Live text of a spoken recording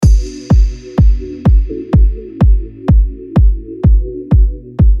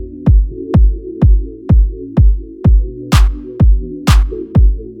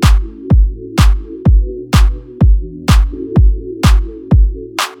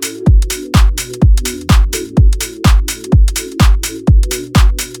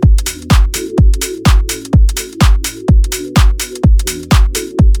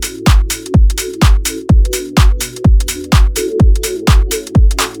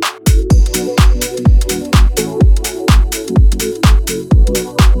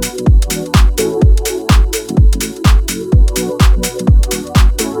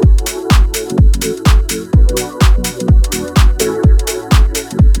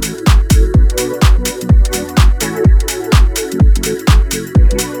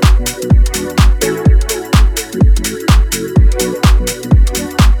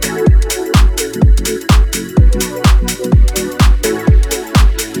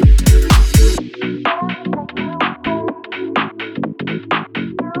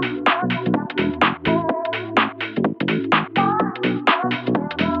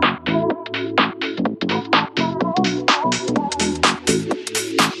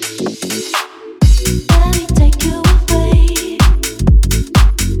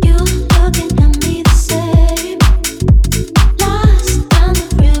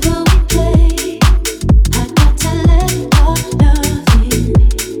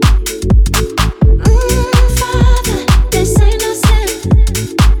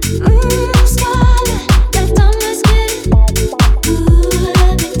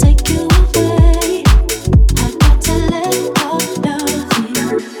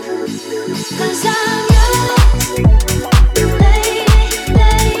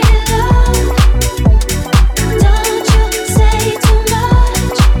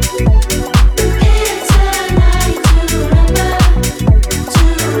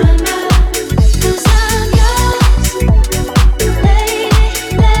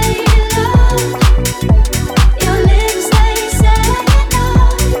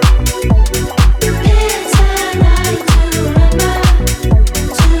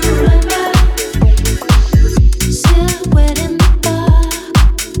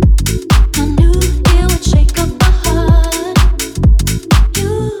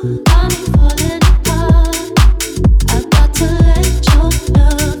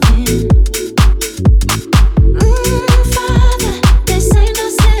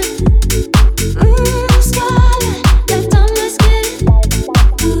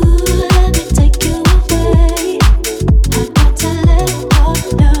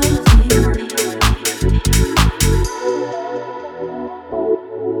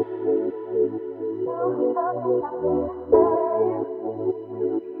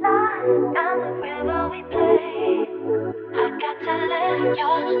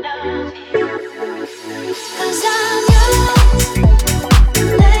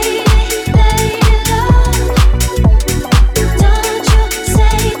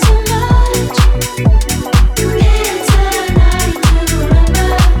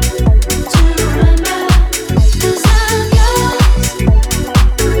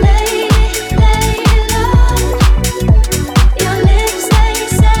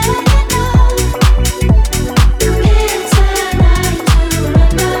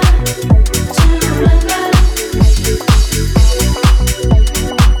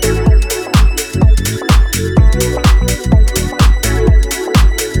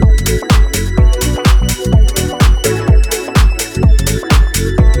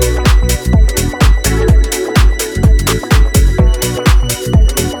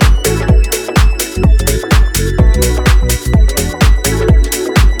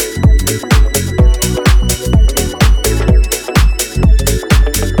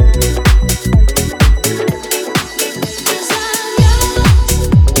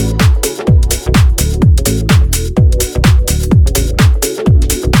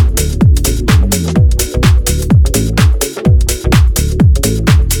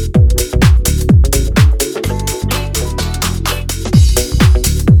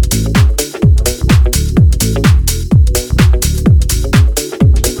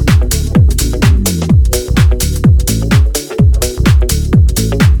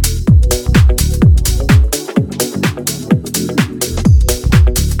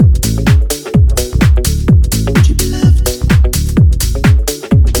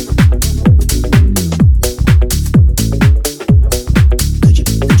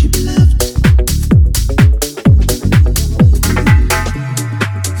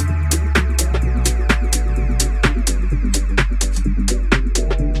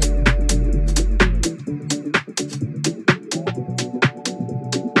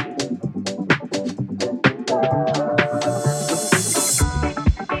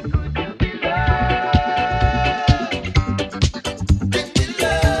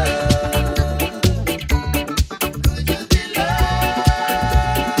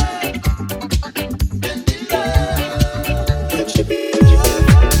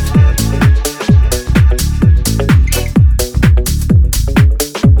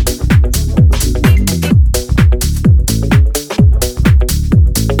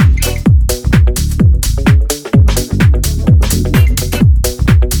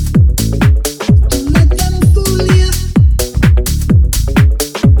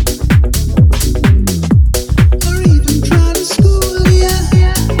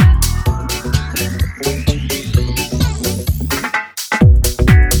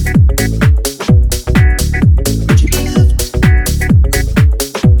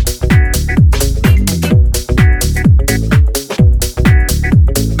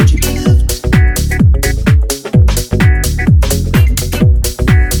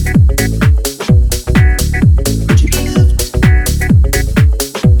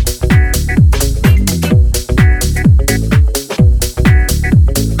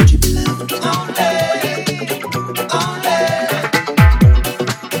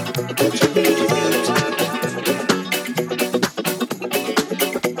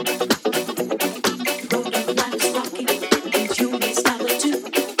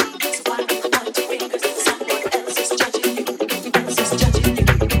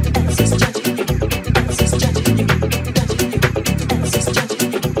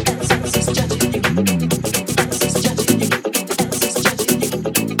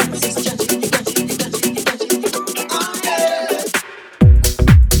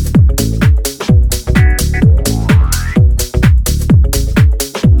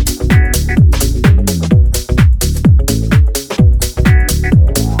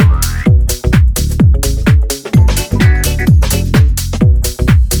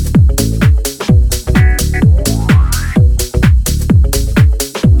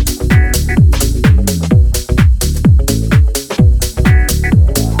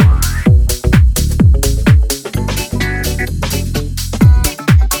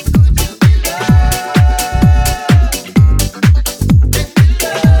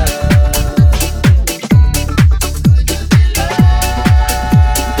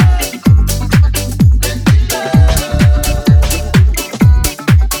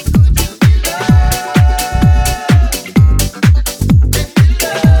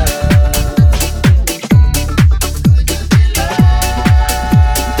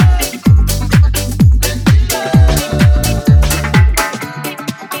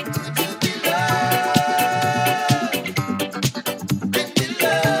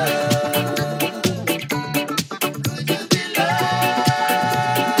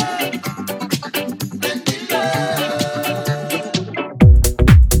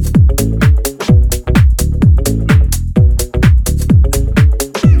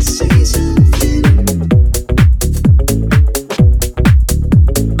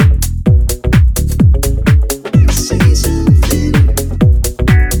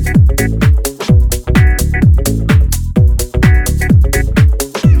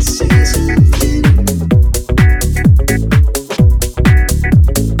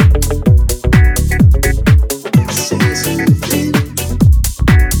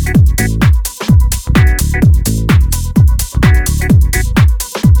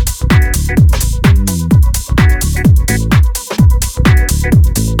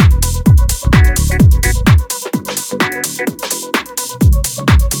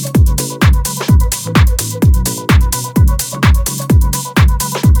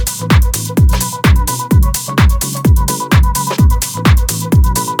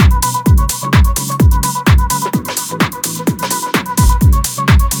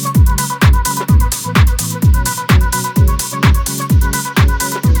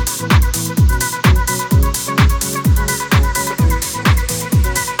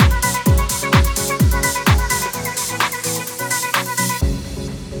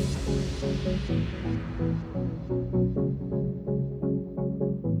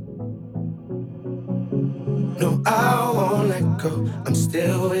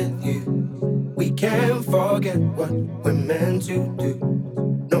still with you. We can't forget what we're meant to do.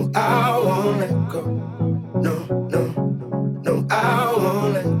 No, I won't let go. No, no, no, I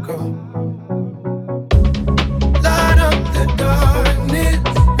won't let go. Light up the darkness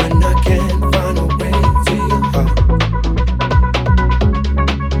when I can't find a way to your heart.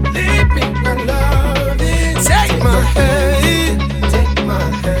 Lead me where love is. Take my hand, take my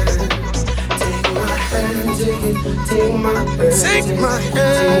hand, take my hand, take it, take my hand, take my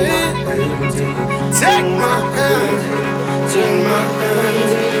hand, take my hand, take my hand, take my hand,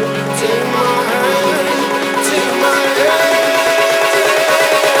 take my hand.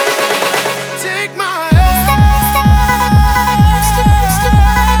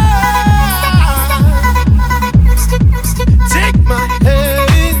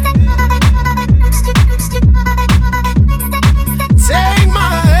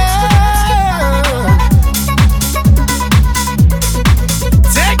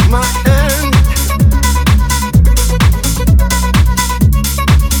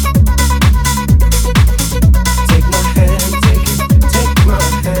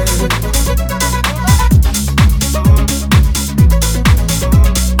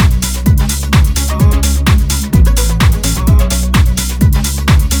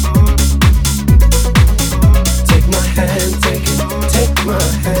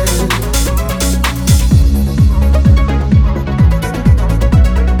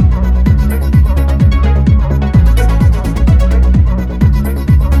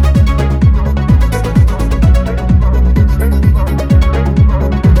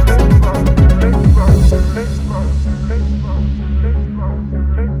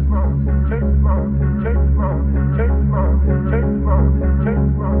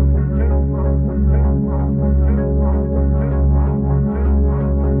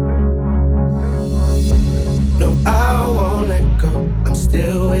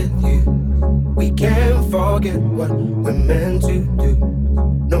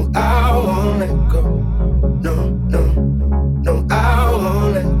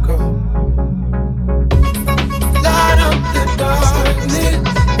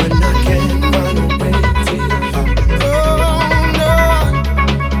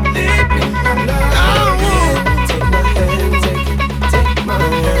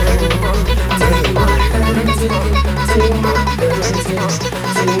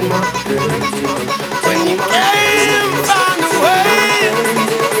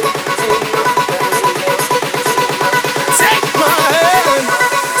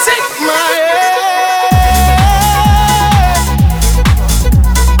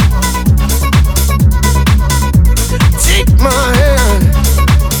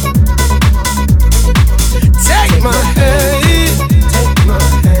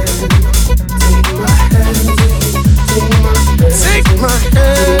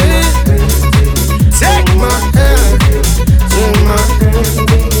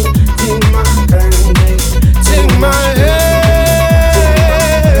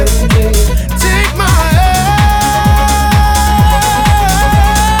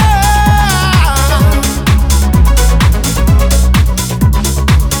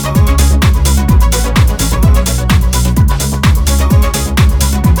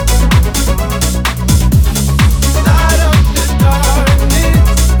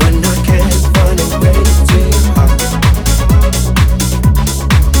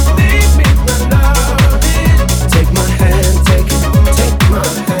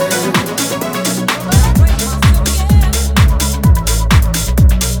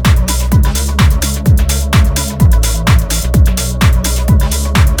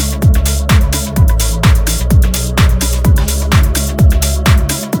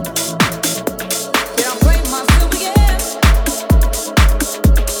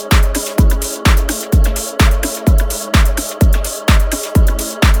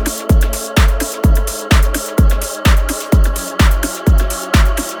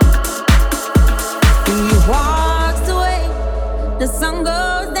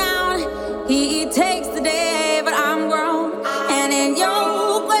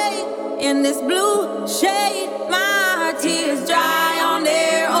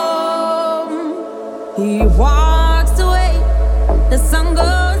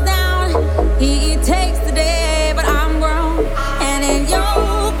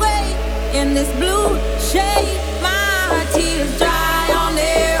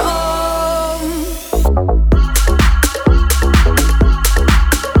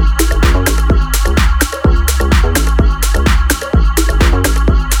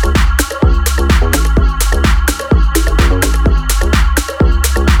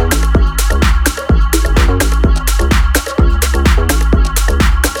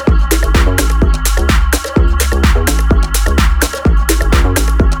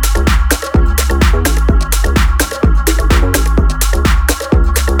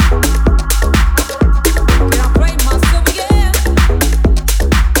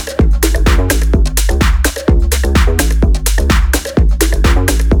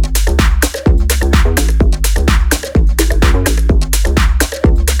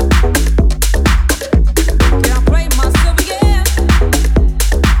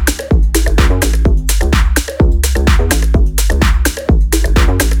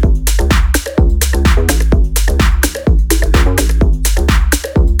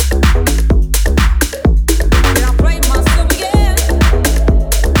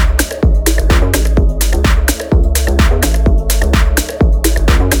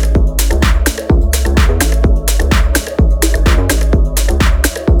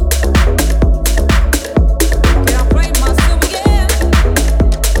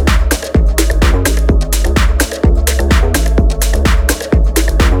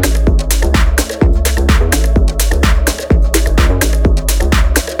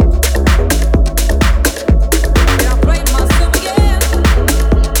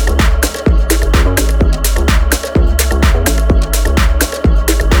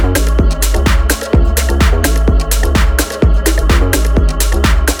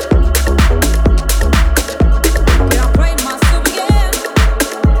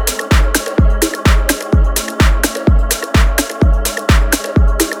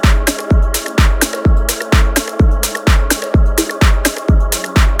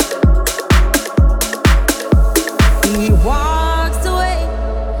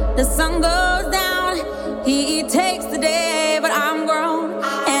 the sun goes down, he takes the day, but I'm grown.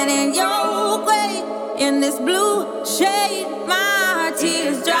 And in your grave, in this blue shade, my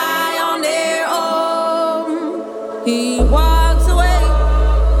tears dry on their own. He walks away,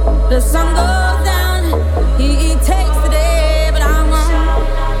 the sun goes down, he takes the day, but I'm grown.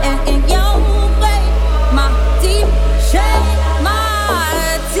 And in your grave, my deep shade,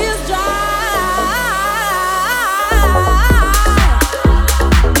 my tears dry.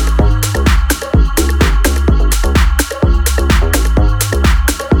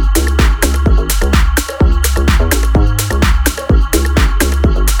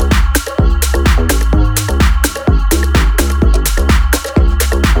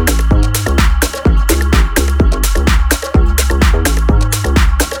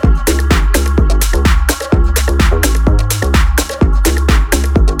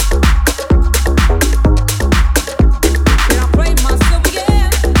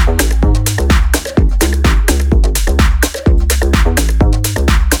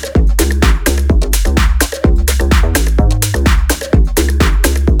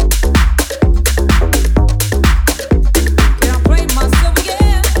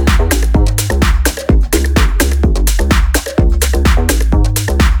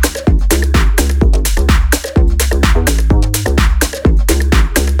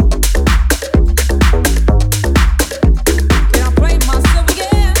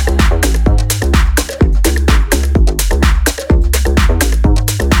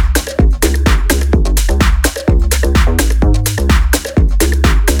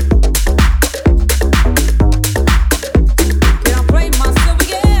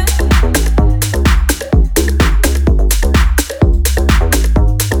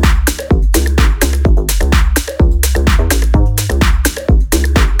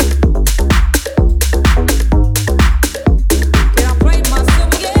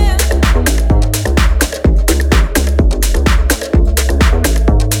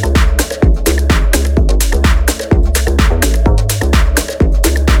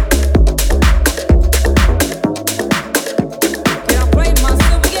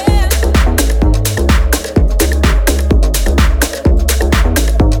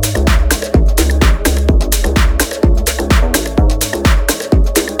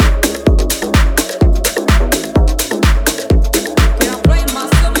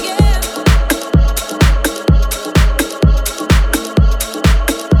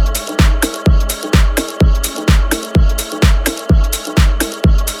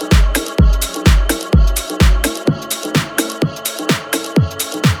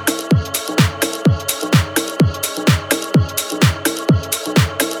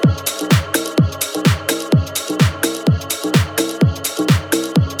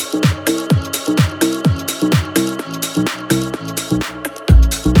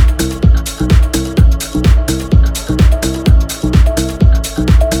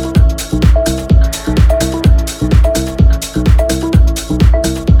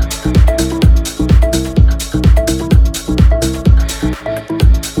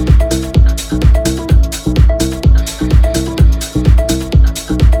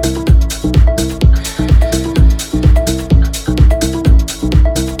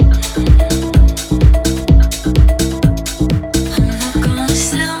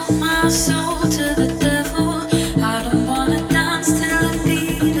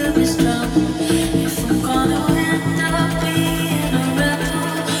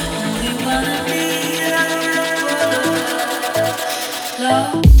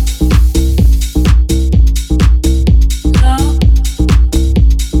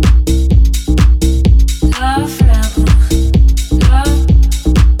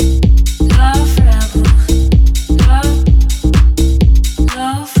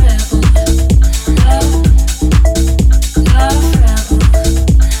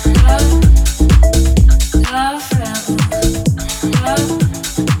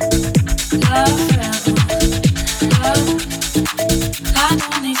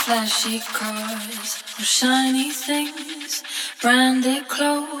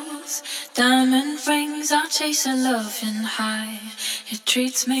 Chasing love and high, it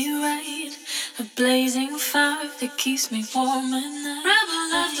treats me right. A blazing fire that keeps me warm at night. Rebel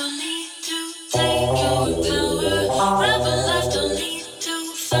life don't need to take your power. Rebel life don't need to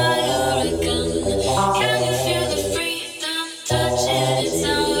fire a gun. Can you feel the freedom touching its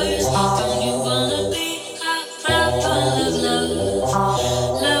hours? Don't you wanna be a rebel of love?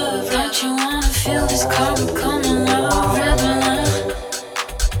 Love, don't you wanna feel this karma coming love? Rebel life.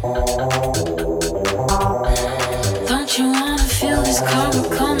 Don't you wanna feel this karma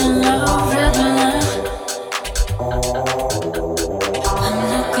coming love? Rebel life. I'm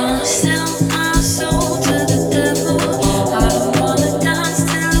not gonna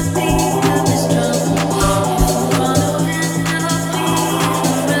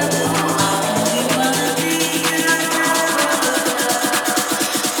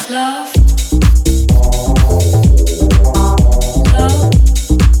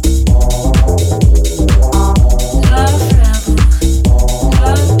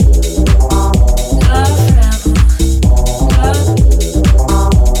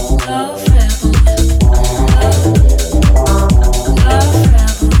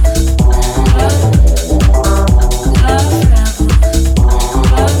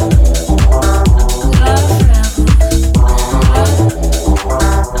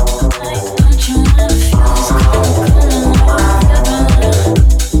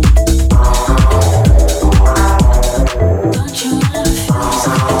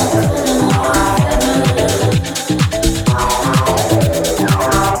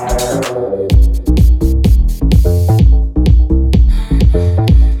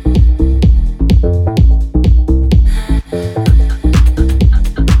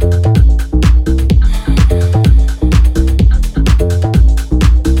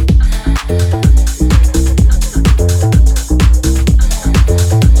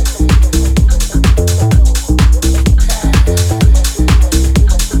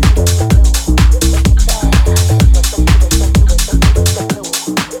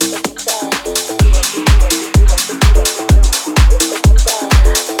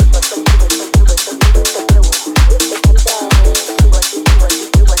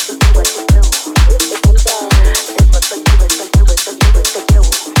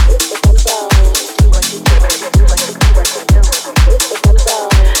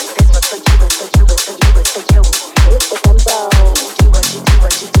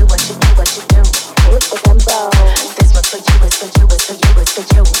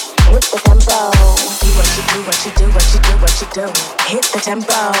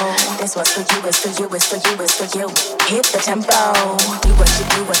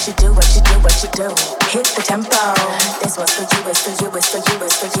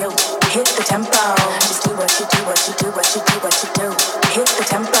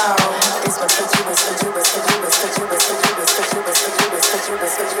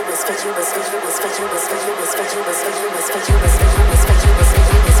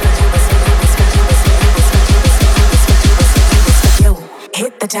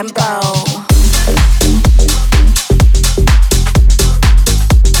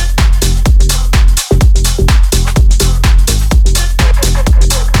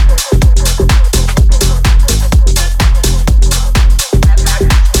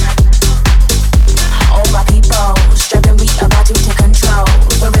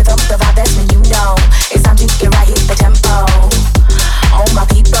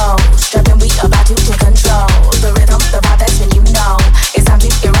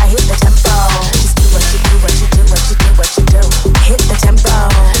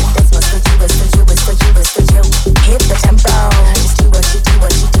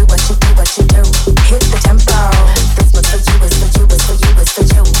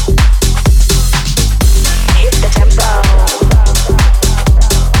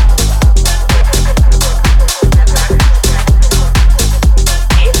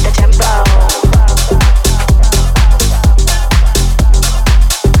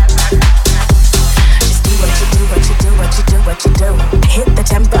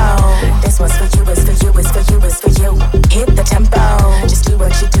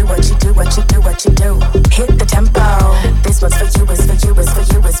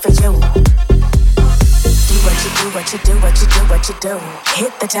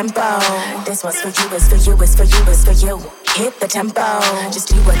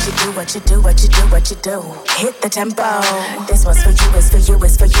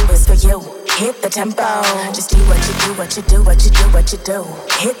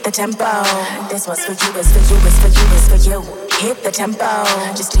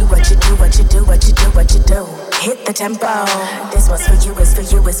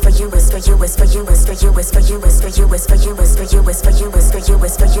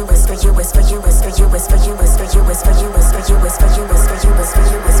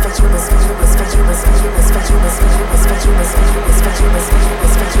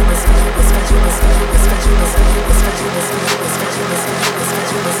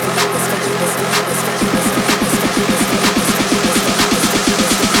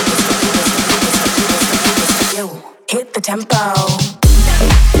Hit the tempo.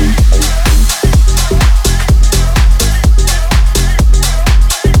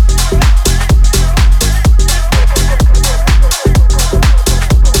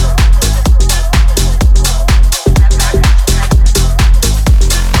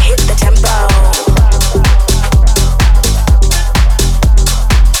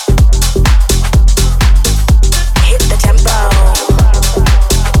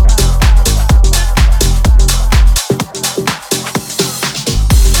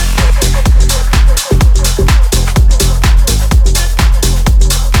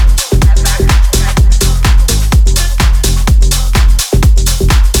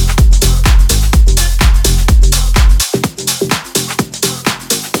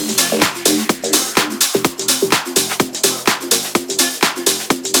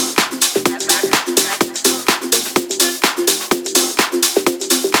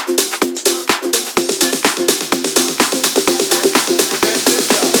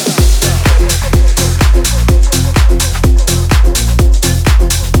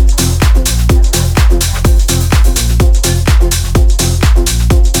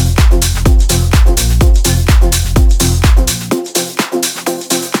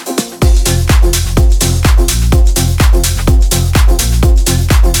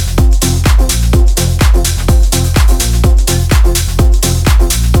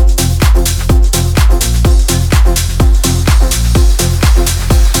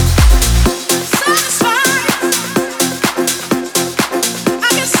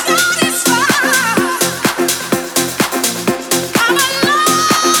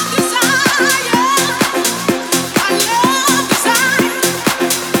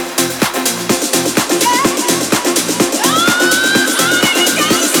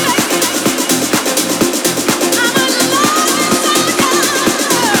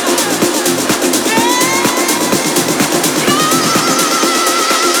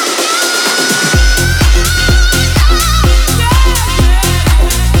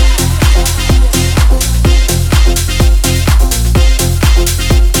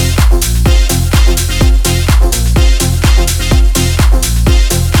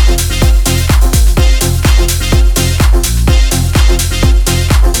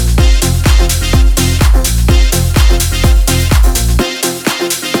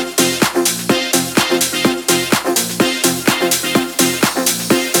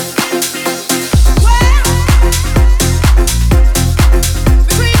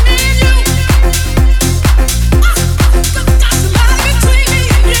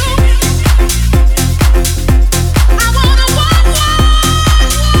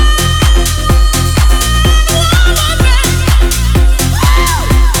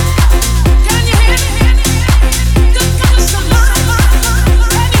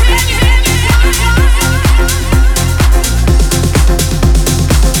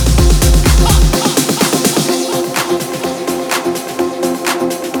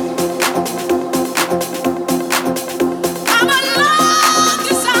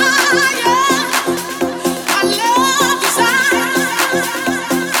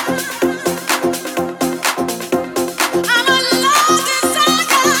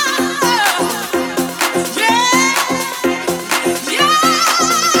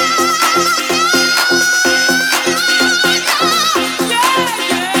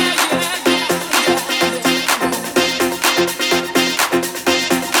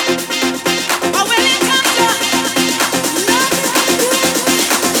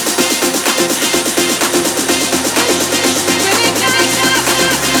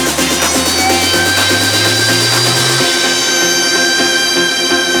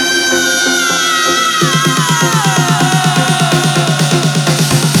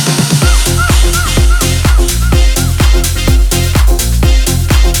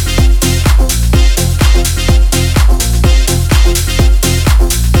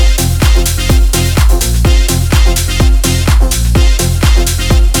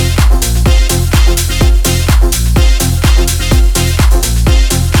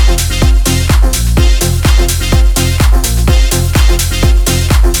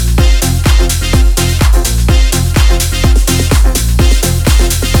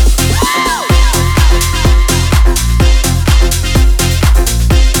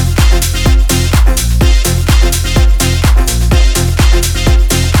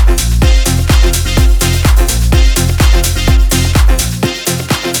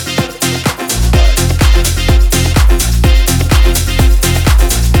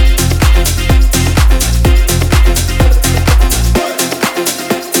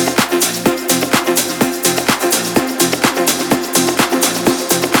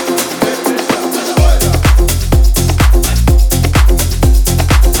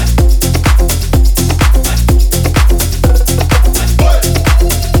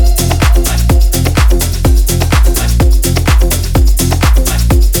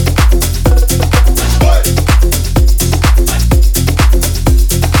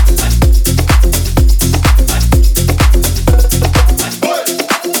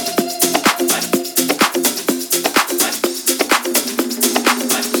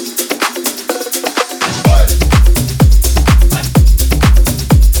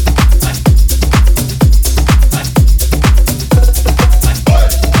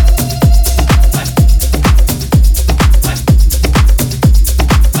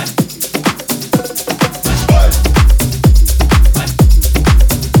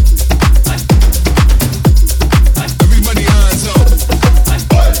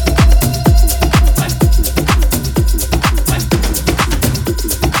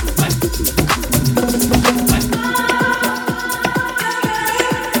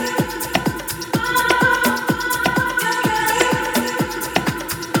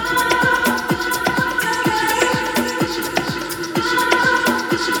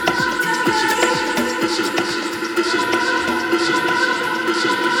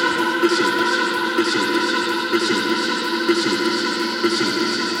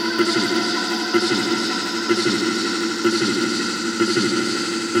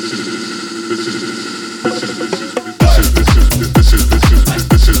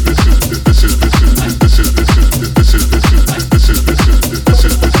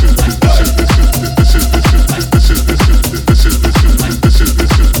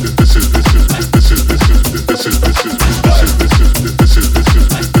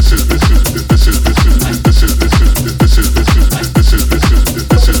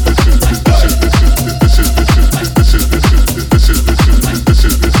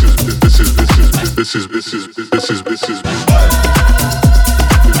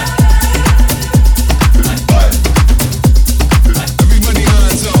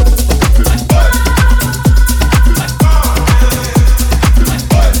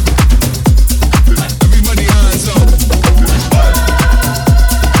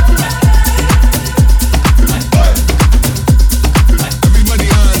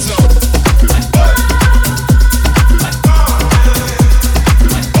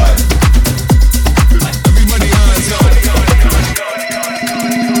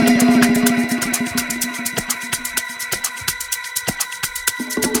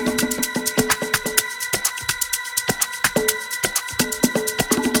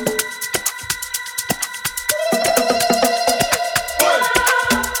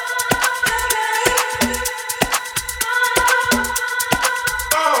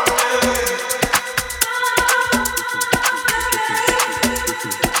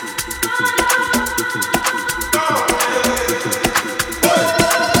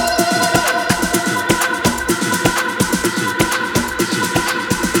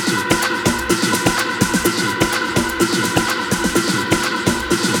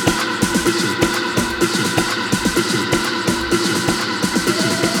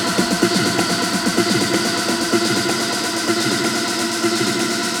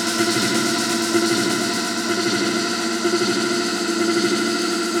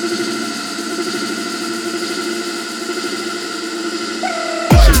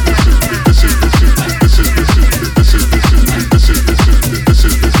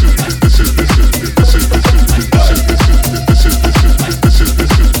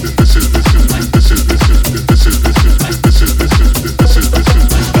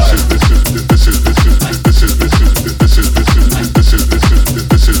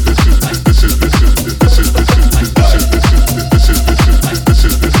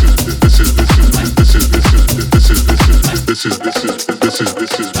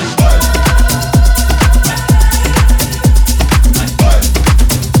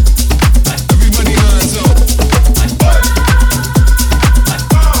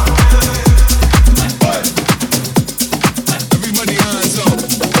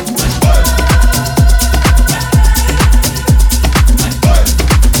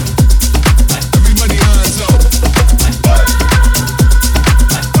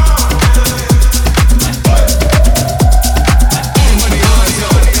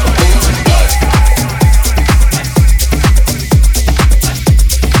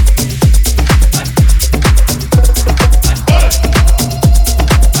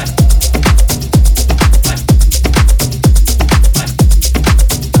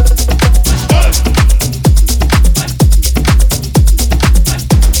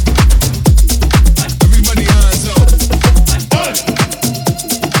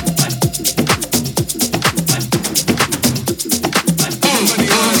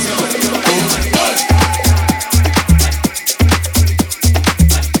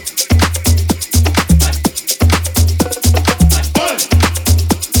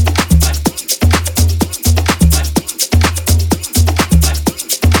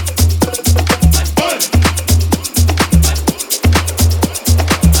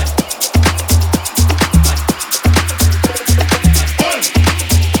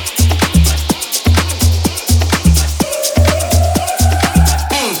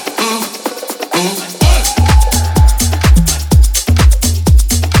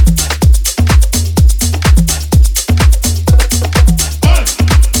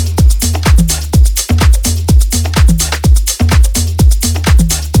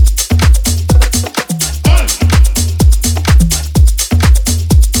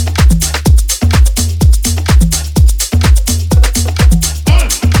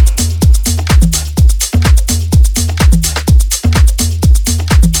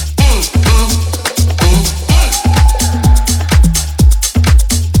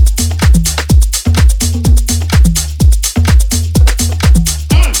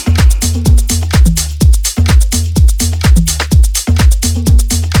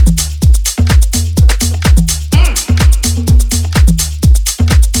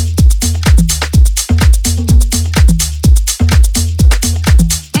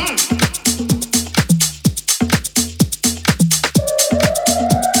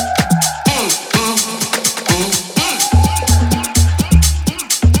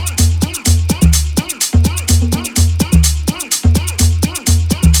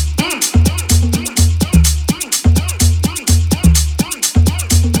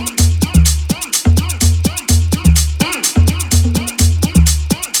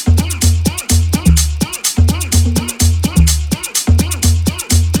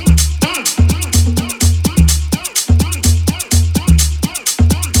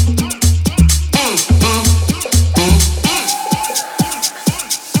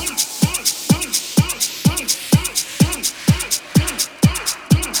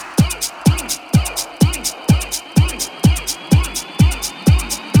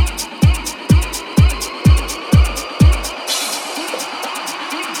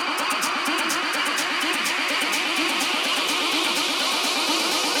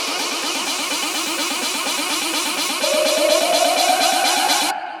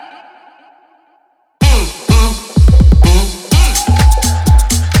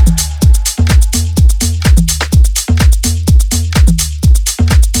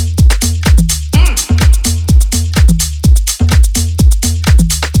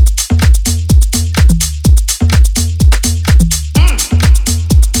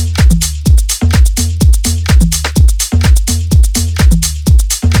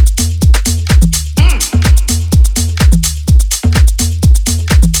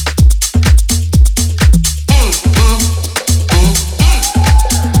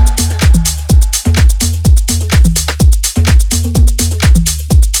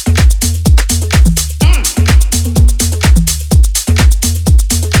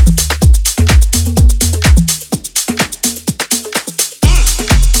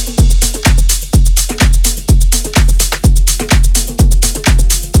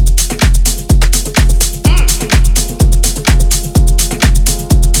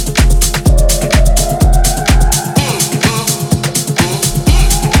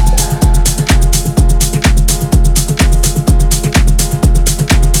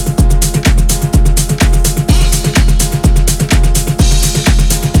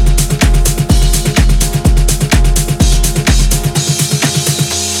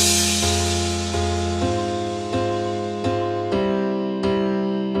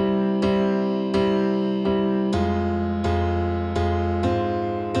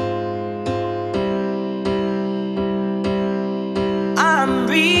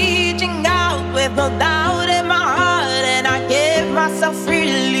 myself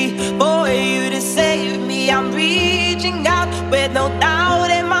freely for you to save me. I'm reaching out with no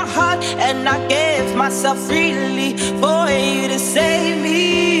doubt in my heart, and I give myself freely for you to save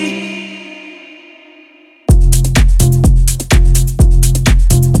me.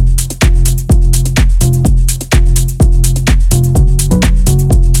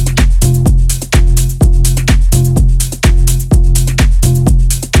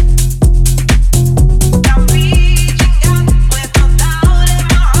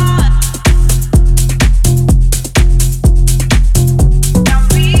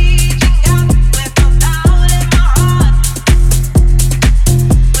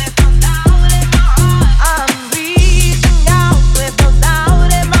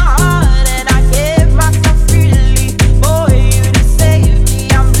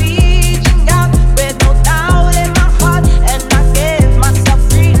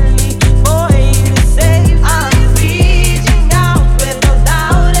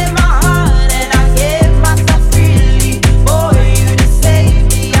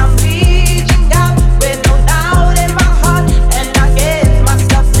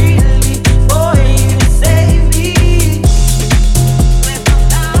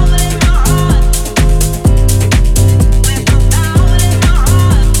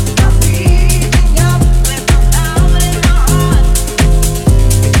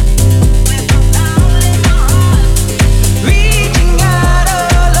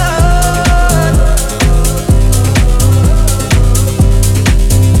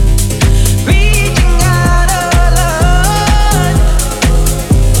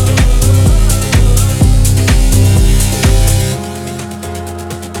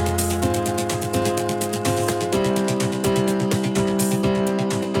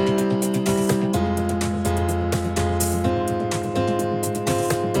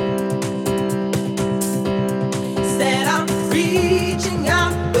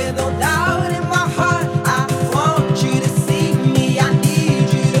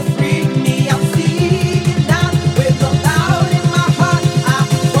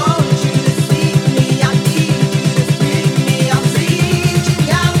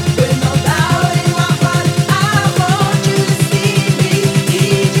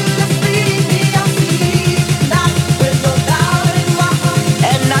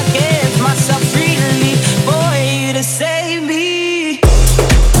 Save me.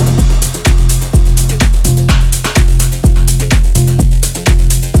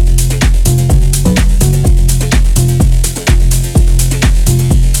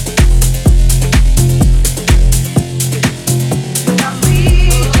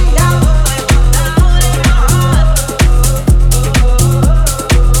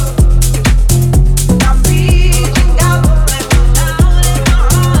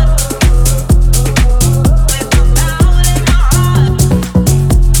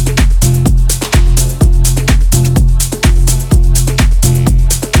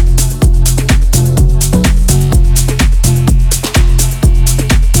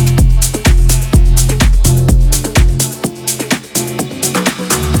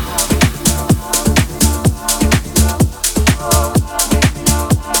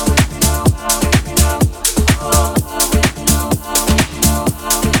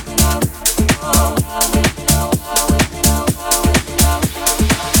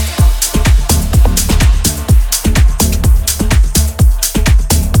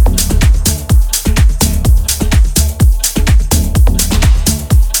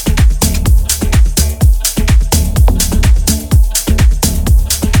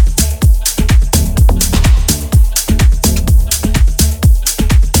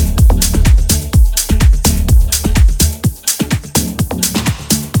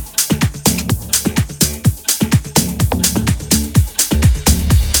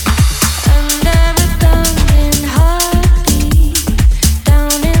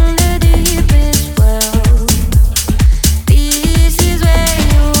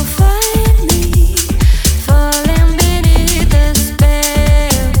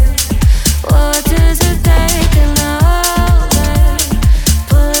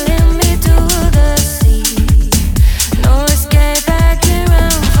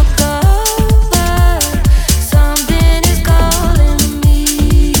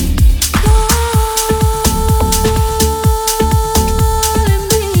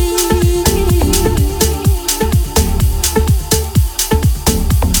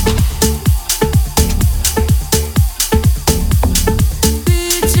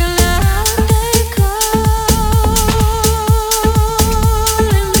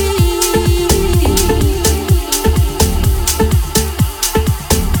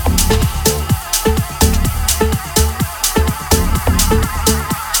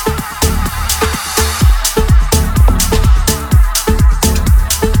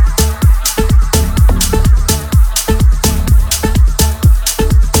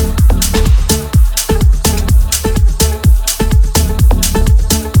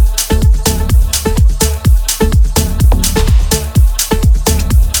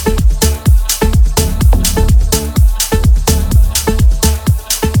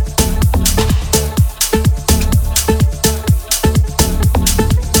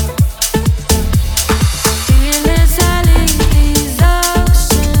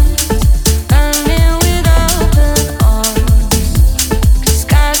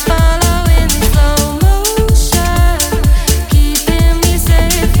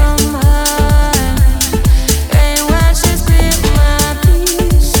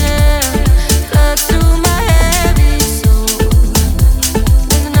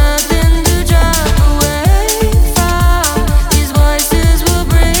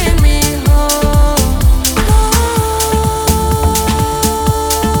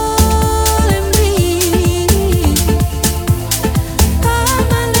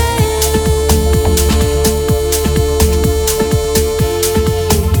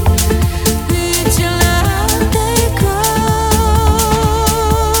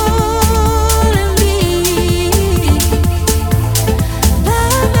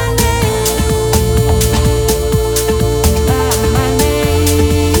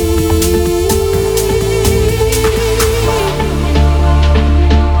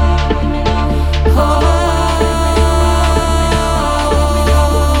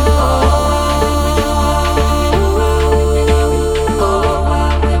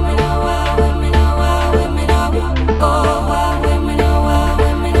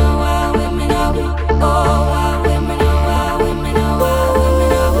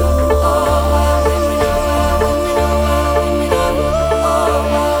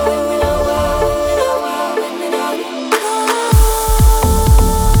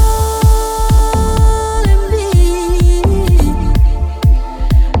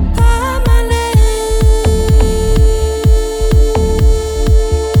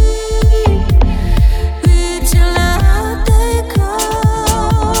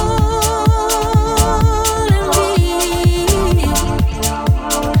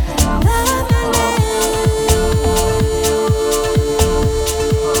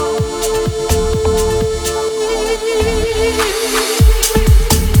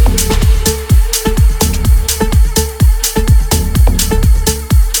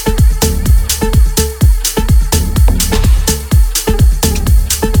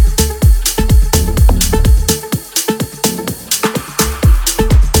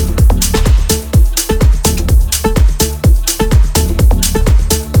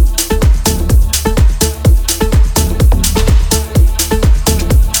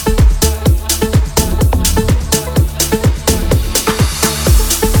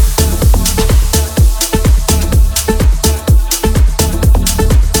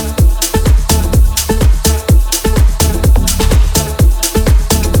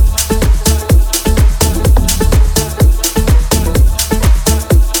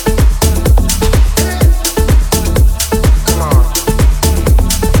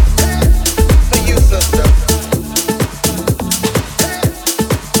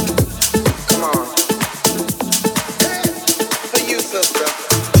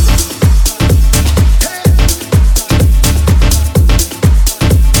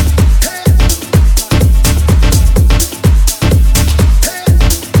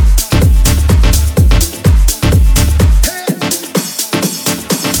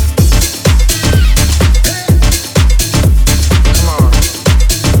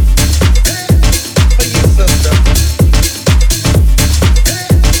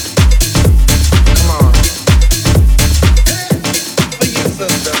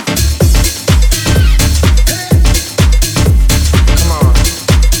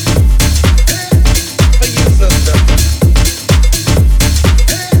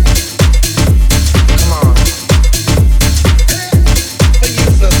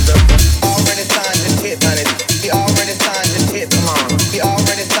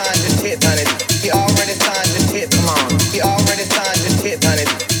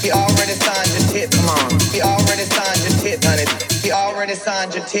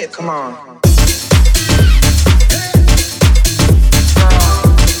 signed your tip. Come on.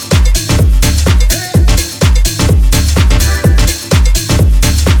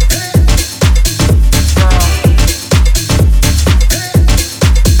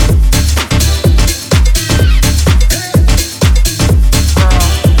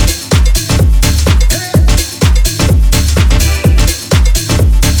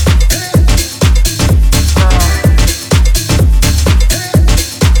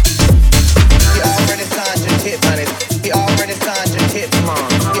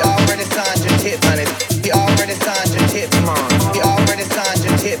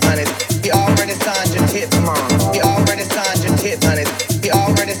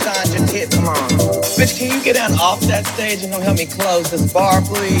 Off that stage and come help me close this bar,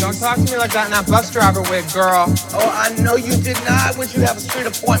 please. Don't talk to me like that in that bus driver wig, girl. Oh, I know you did not. Would you have a street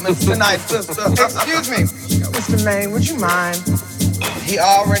appointment tonight, sister? Excuse me. Mr. Maine, would you mind? He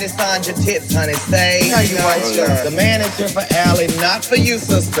already signed your tips, honey. Say how you want your. The man is here for Allie, not for you,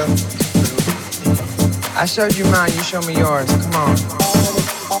 sister. I showed you mine, you show me yours. Come on.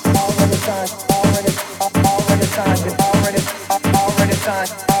 Already signed it. Already signed it. Already signed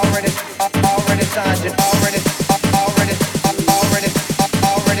it.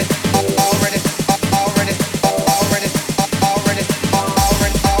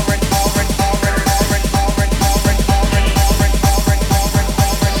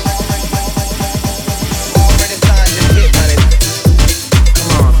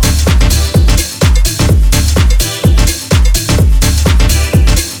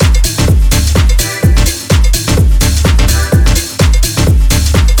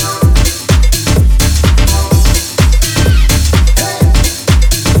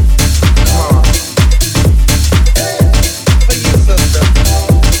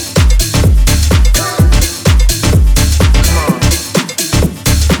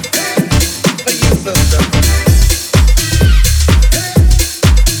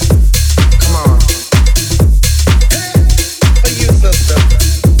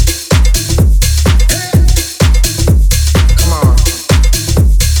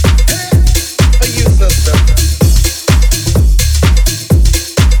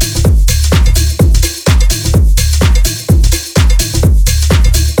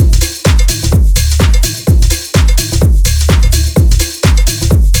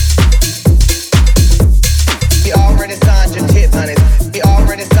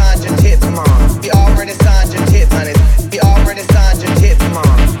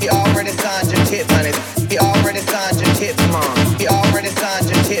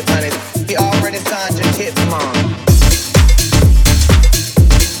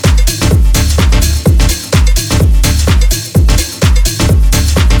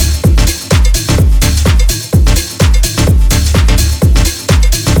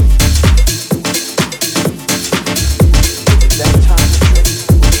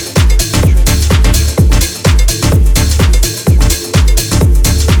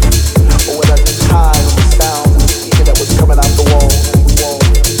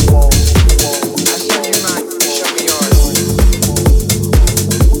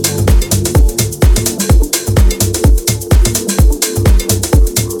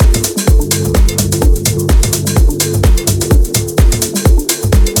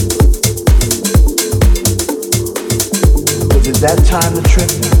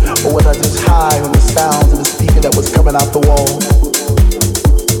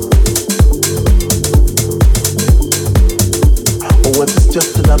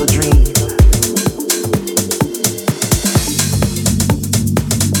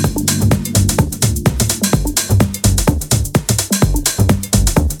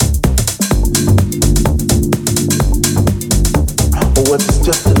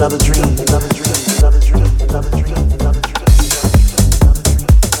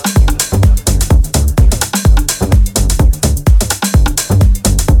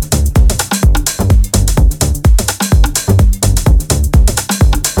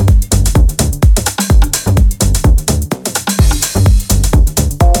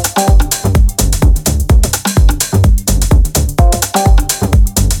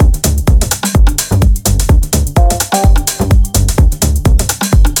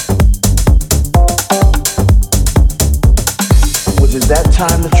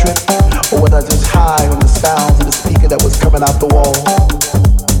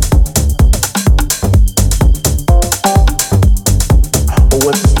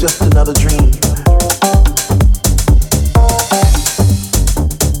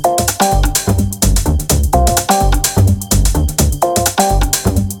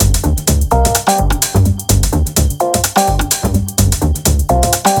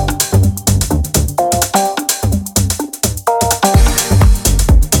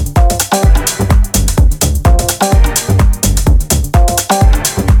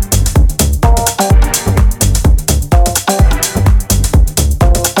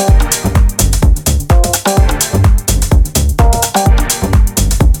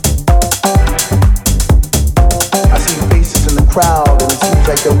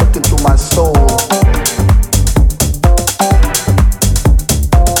 like they're looking through my soul.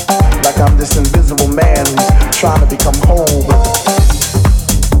 Like I'm this invisible man who's trying to become whole, but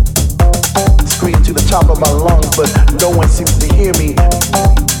scream to the top of my lungs, but no one seems to hear me.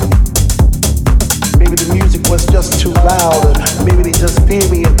 Maybe the music was just too loud, or maybe they just fear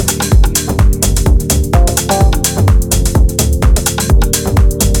me.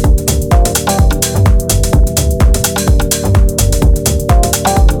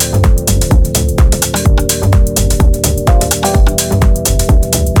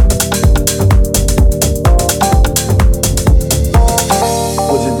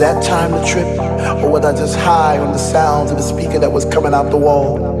 That time to trip, or was I just high on the sounds of the speaker that was coming out the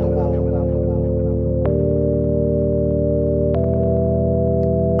wall?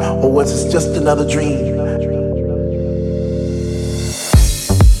 Or was it just another dream?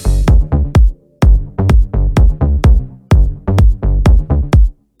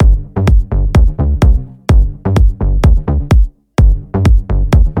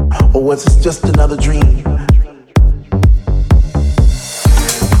 Or was it just another dream?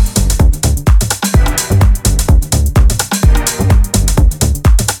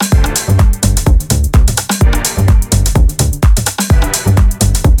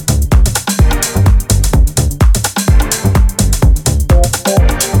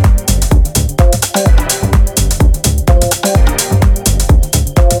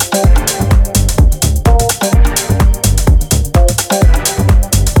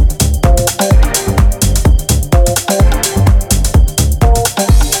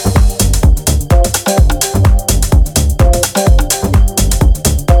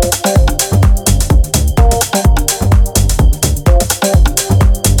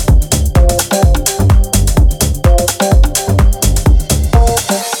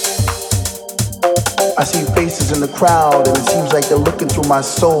 I see faces in the crowd and it seems like they're looking through my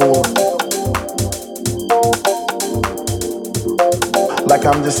soul. Like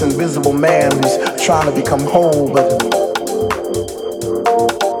I'm this invisible man who's trying to become whole, but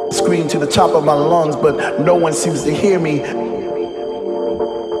scream to the top of my lungs, but no one seems to hear me.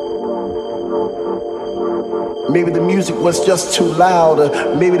 Maybe the music was just too loud,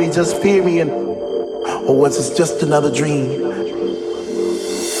 or maybe they just fear me, or was it just another dream?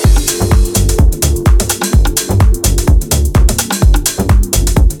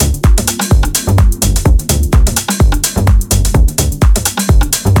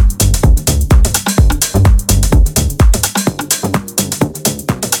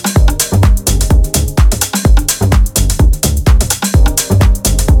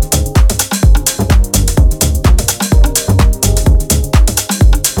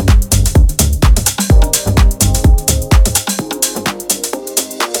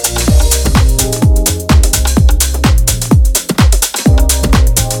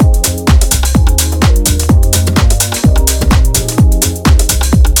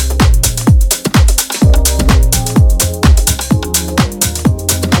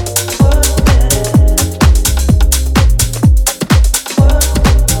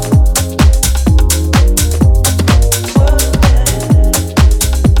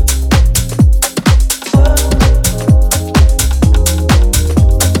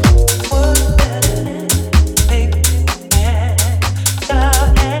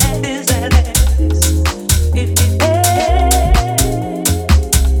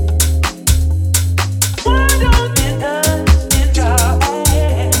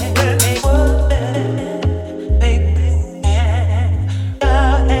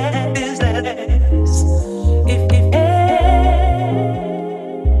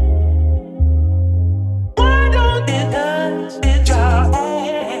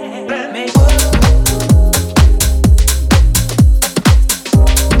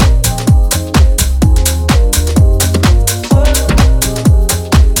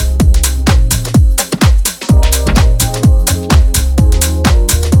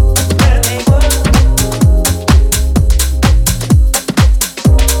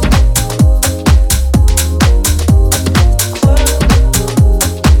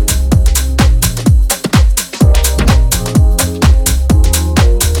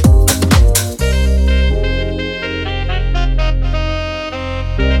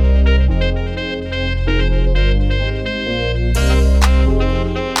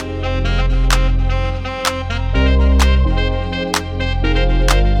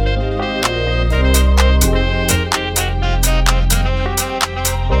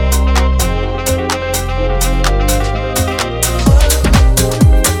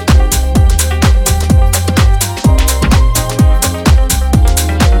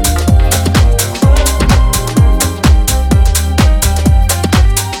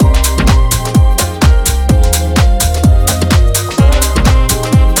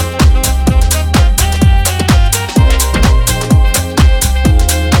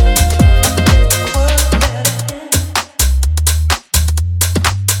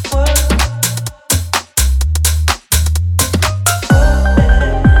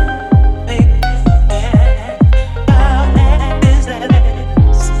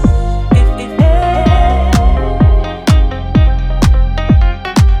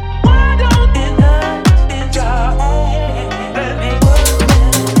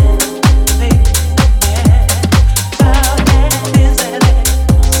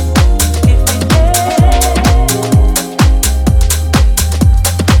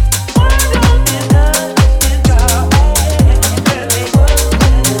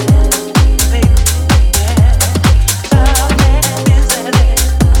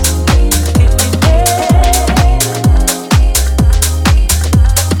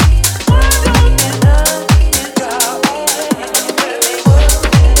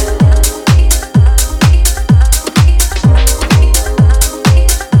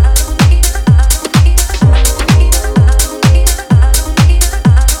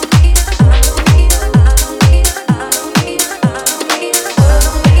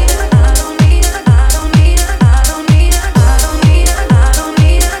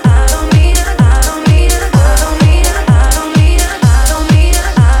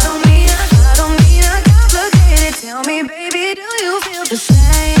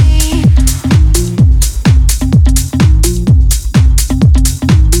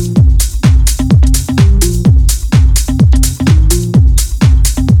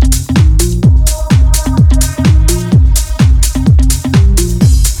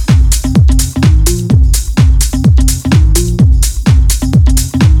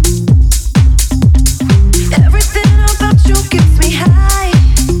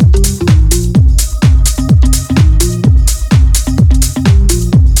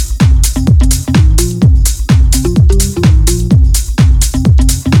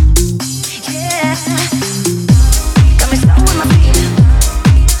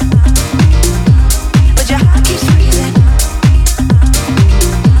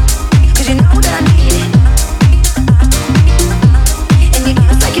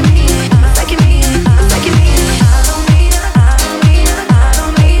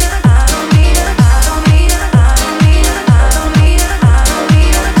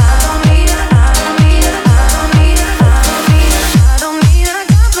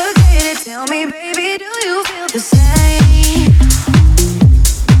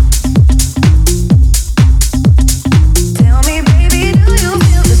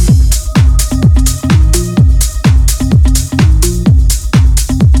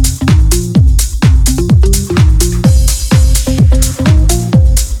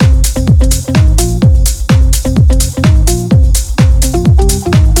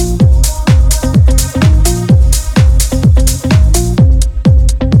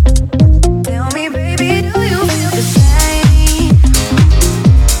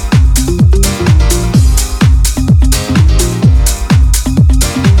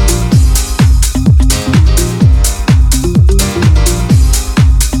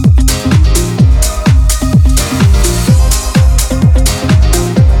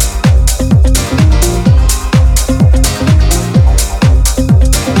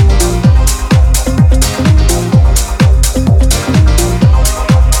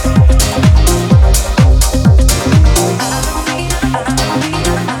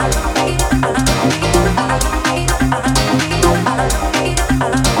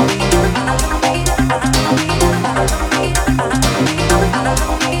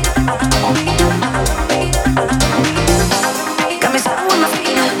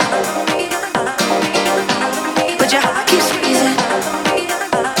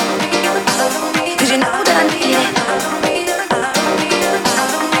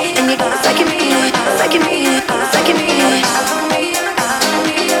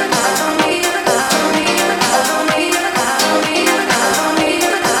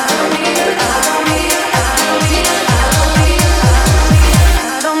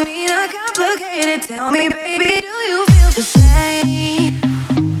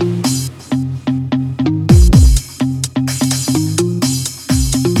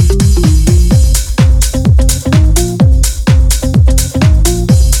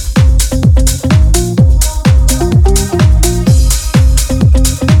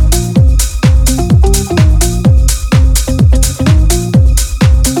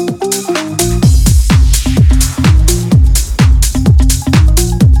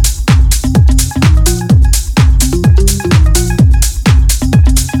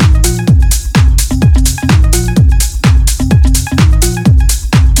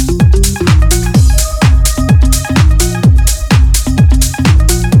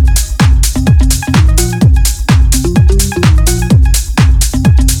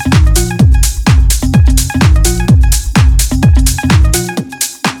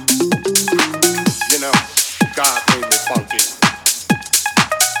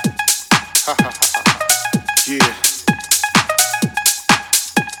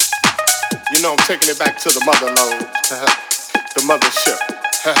 know I'm taking it back to the mother load, the mothership.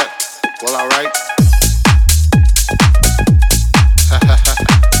 Well, alright.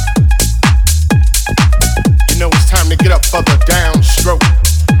 You know it's time to get up for the downstroke.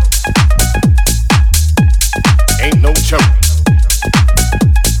 Ain't no joke.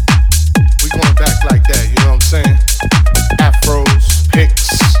 We going back like that, you know what I'm saying? Afros, picks,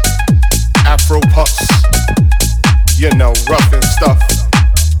 afro puffs, you know, rough and stuff.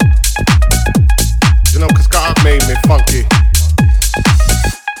 You know, cause God made me funky.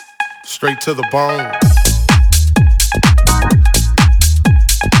 Straight to the bone.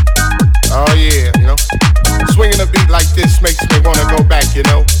 Oh yeah, you know. Swinging a beat like this makes me wanna go back, you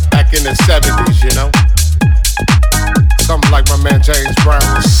know. Back in the 70s, you know. Something like my man James Brown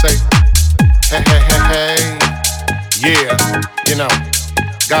would say. Hey, hey, hey, hey. Yeah, you know,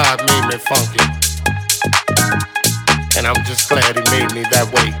 God made me funky. And I'm just glad he made me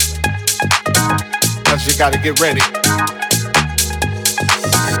that way. Cause you gotta get ready.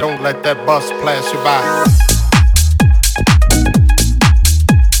 Don't let that bus pass you by.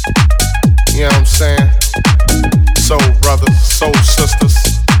 You know what I'm saying? Soul brothers, soul sisters,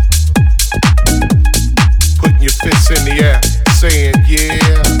 putting your fists in the air, saying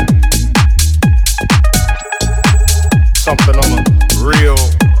yeah. Something on a real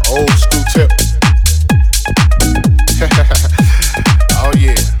old school tip. Oh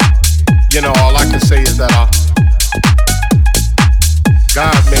yeah. You know, all I can say is that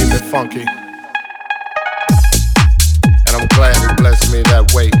God made me funky. And I'm glad he blessed me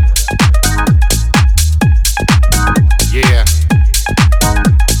that way. Yeah.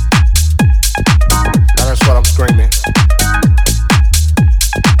 Now that's what I'm screaming.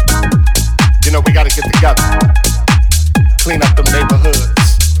 You know, we gotta get together. Clean up them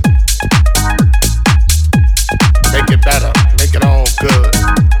neighborhoods. Make it better. Make it all good.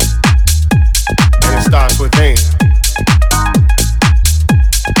 And it starts within.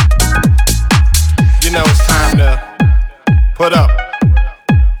 You know it's time to put up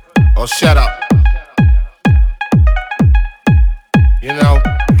or shut up. You know,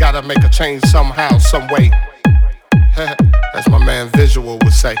 gotta make a change somehow, some way. As my man Visual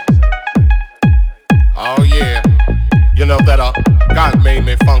would say. Oh yeah, you know that God made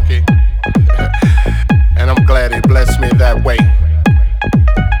me funky. And I'm glad he blessed me that way.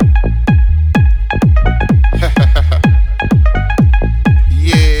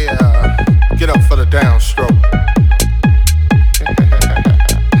 Yeah, get up for the downstroke.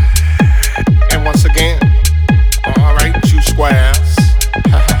 And once again, alright, you squares.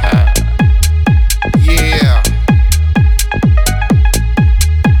 Yeah.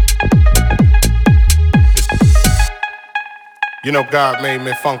 You know God made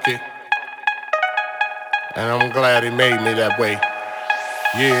me funky. And I'm glad he made me that way.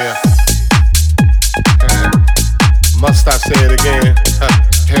 Yeah. Must I say it again?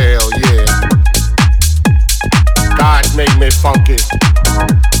 Hell yeah. God made me funky.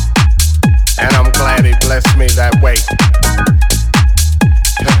 And I'm glad he blessed me that way.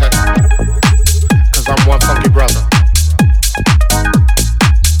 Cause I'm one funky brother.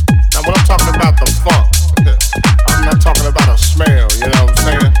 Now when I'm talking about the funk, I'm not talking about a smell, you know what I'm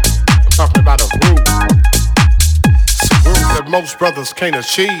saying? I'm talking about a groove. It's a groove that most brothers can't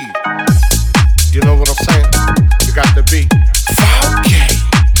achieve. You know what I'm saying? You got to be funky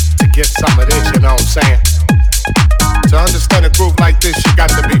to get some of this, you know what I'm saying? To understand a groove like this, you got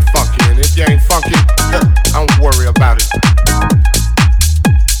to be funky. And if you ain't funky, don't worry about it.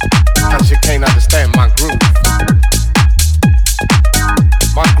 Cause you can't understand my groove.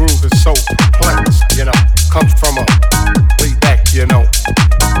 My groove is so complex, you know. Comes from a way back, you know.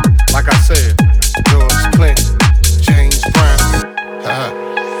 Like I said, George Clinton, James Brown.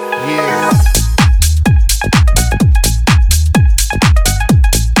 Yeah.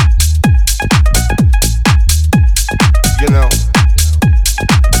 You know,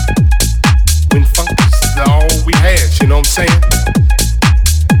 when funk is all we had, you know what I'm saying?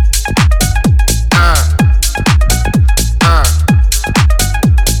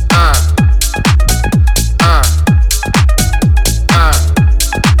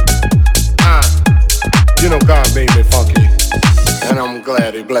 You know God made me funky, and I'm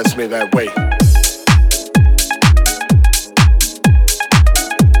glad he blessed me that way.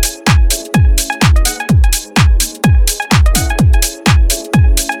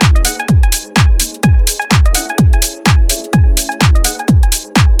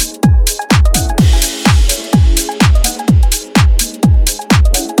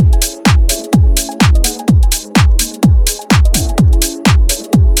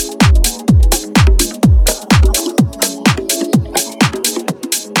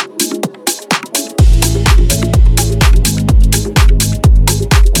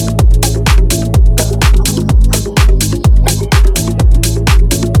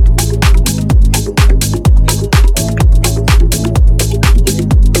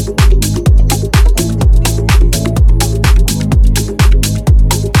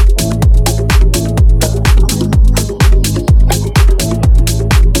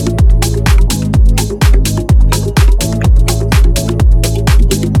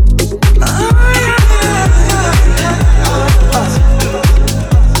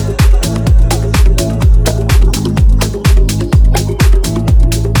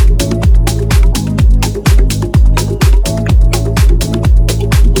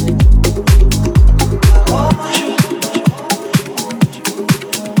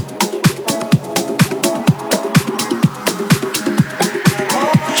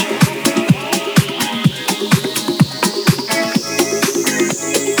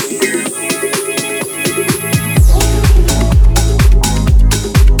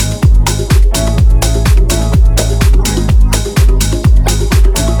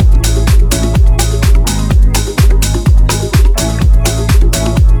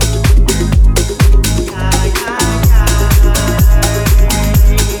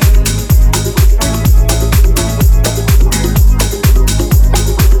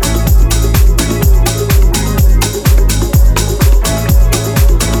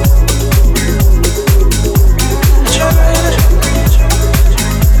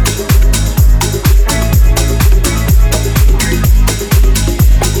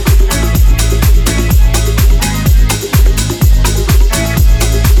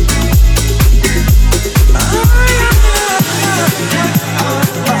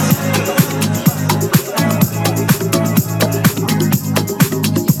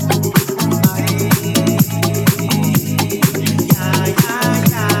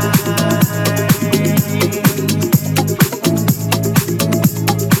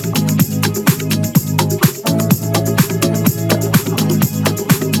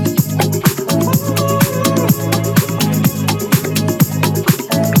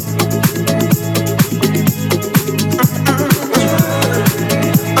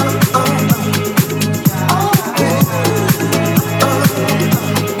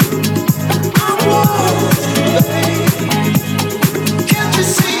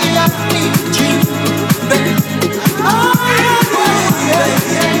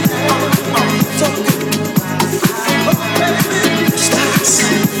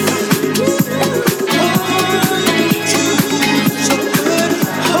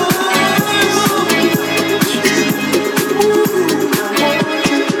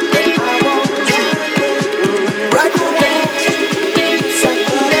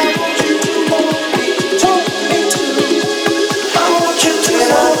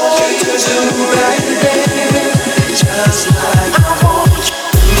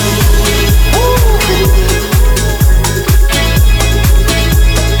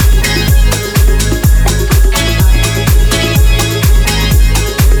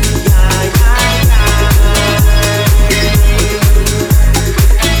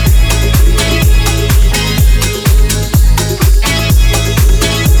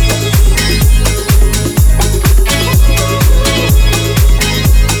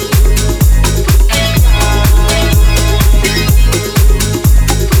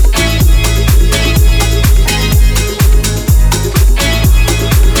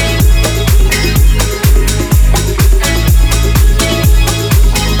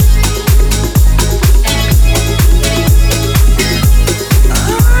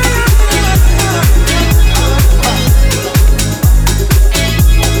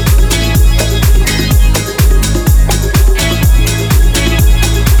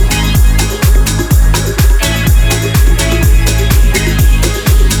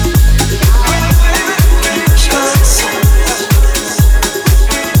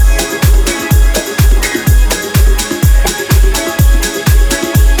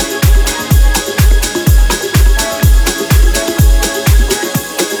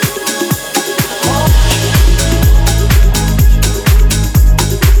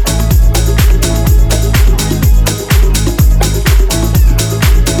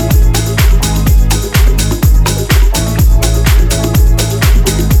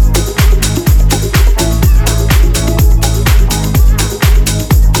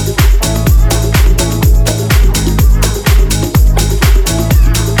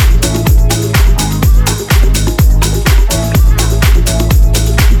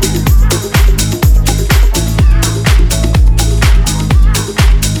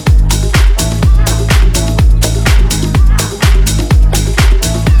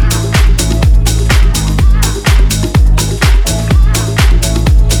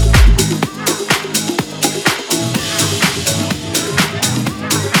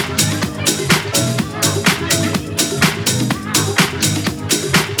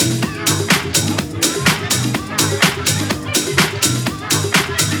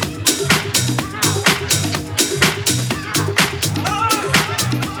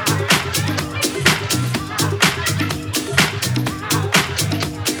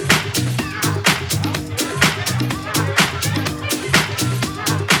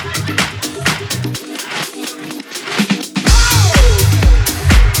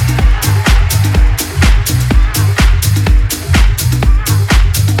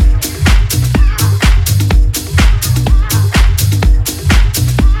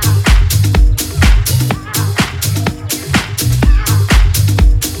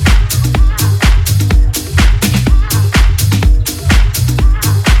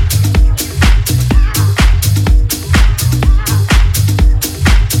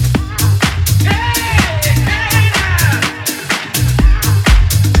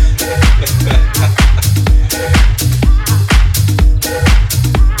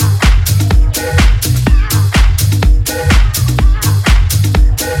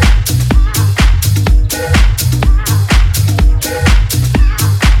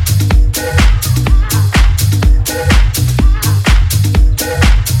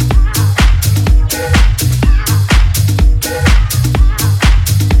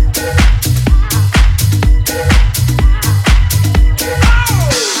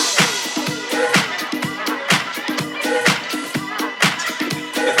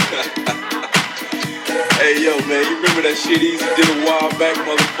 Hey yo, man, you remember that shit Easy did a while back?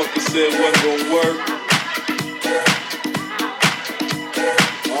 Motherfucker said wasn't gonna work.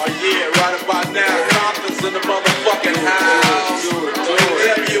 Oh yeah, right about now, Compton's in the motherfucking house.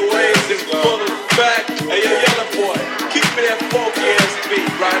 NWA's in full effect. Hey yo, yellow boy, keep me that funky ass beat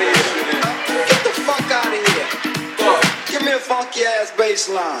right here. Get the fuck out of here. Give me a funky ass bass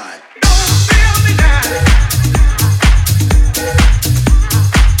line. Don't feel me now.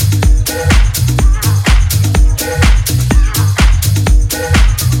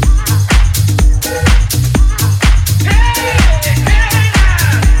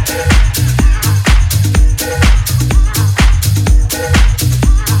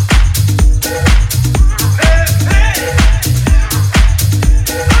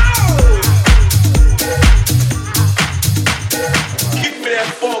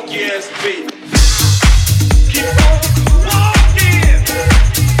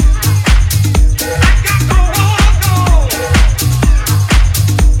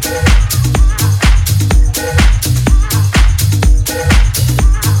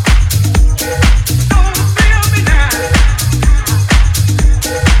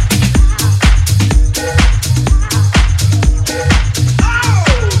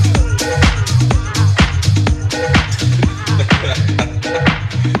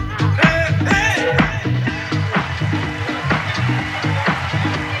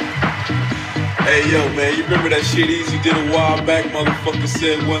 Shit Easy did a while back, motherfucker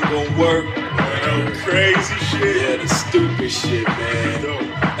said wasn't gonna work. That crazy shit. Yeah, the stupid shit, man.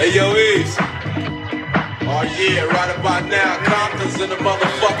 Hey yo, Easy. Oh yeah, right about now, Compton's in the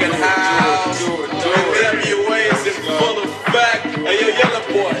motherfucking house. NWA's in full effect. Hey yo, yellow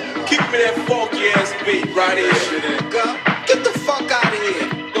boy, keep me that funky ass beat right here. Get the fuck out of here.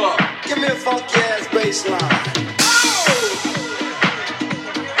 Give me a funky ass bass line.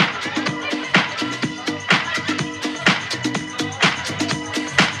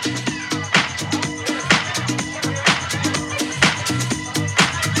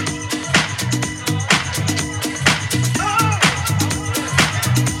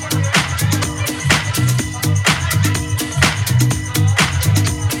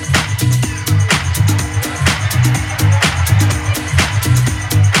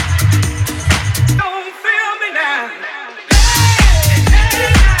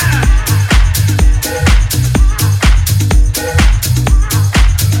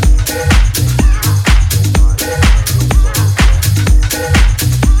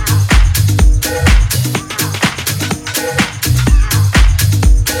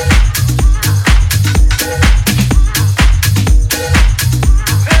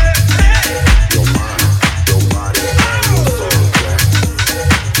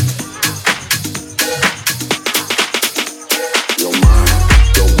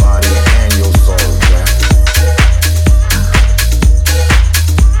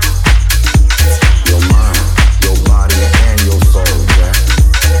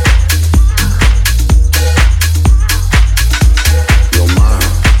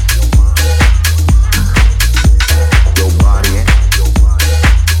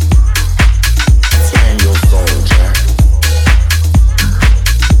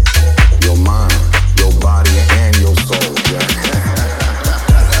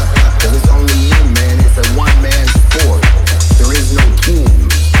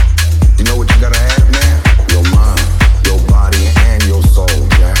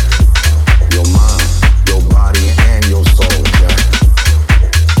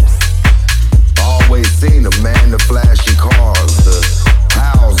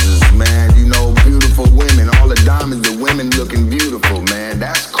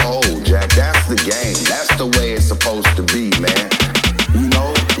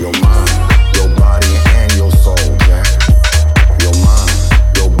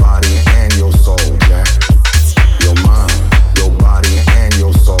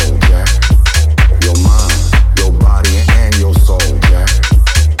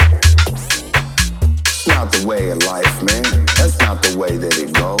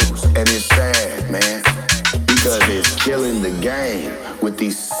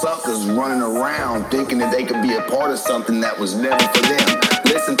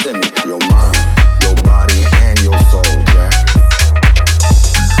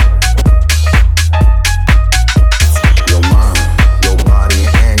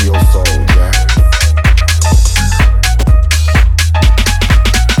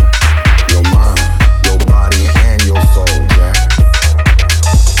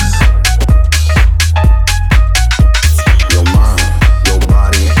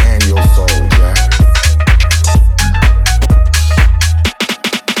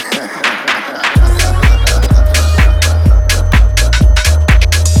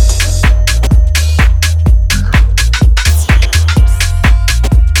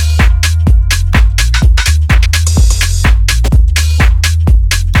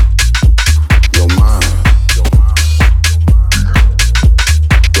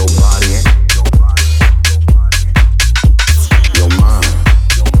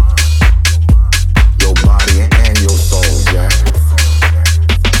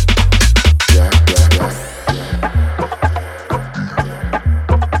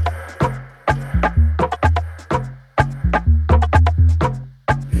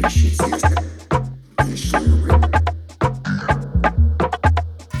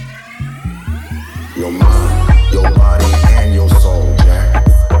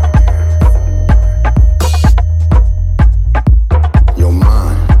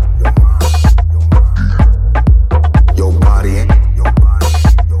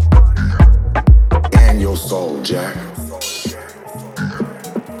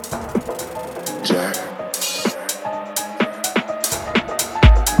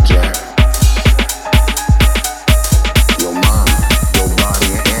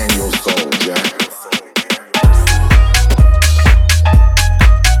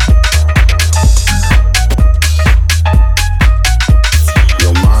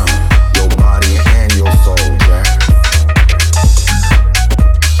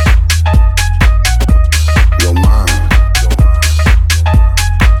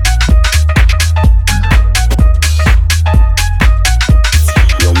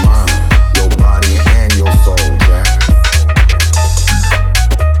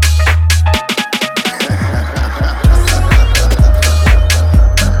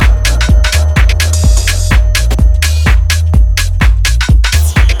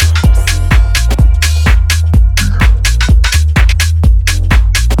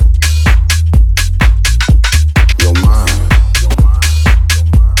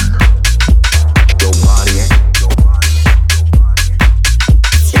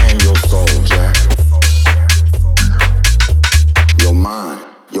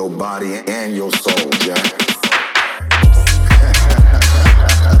 your body and your soul, Jack.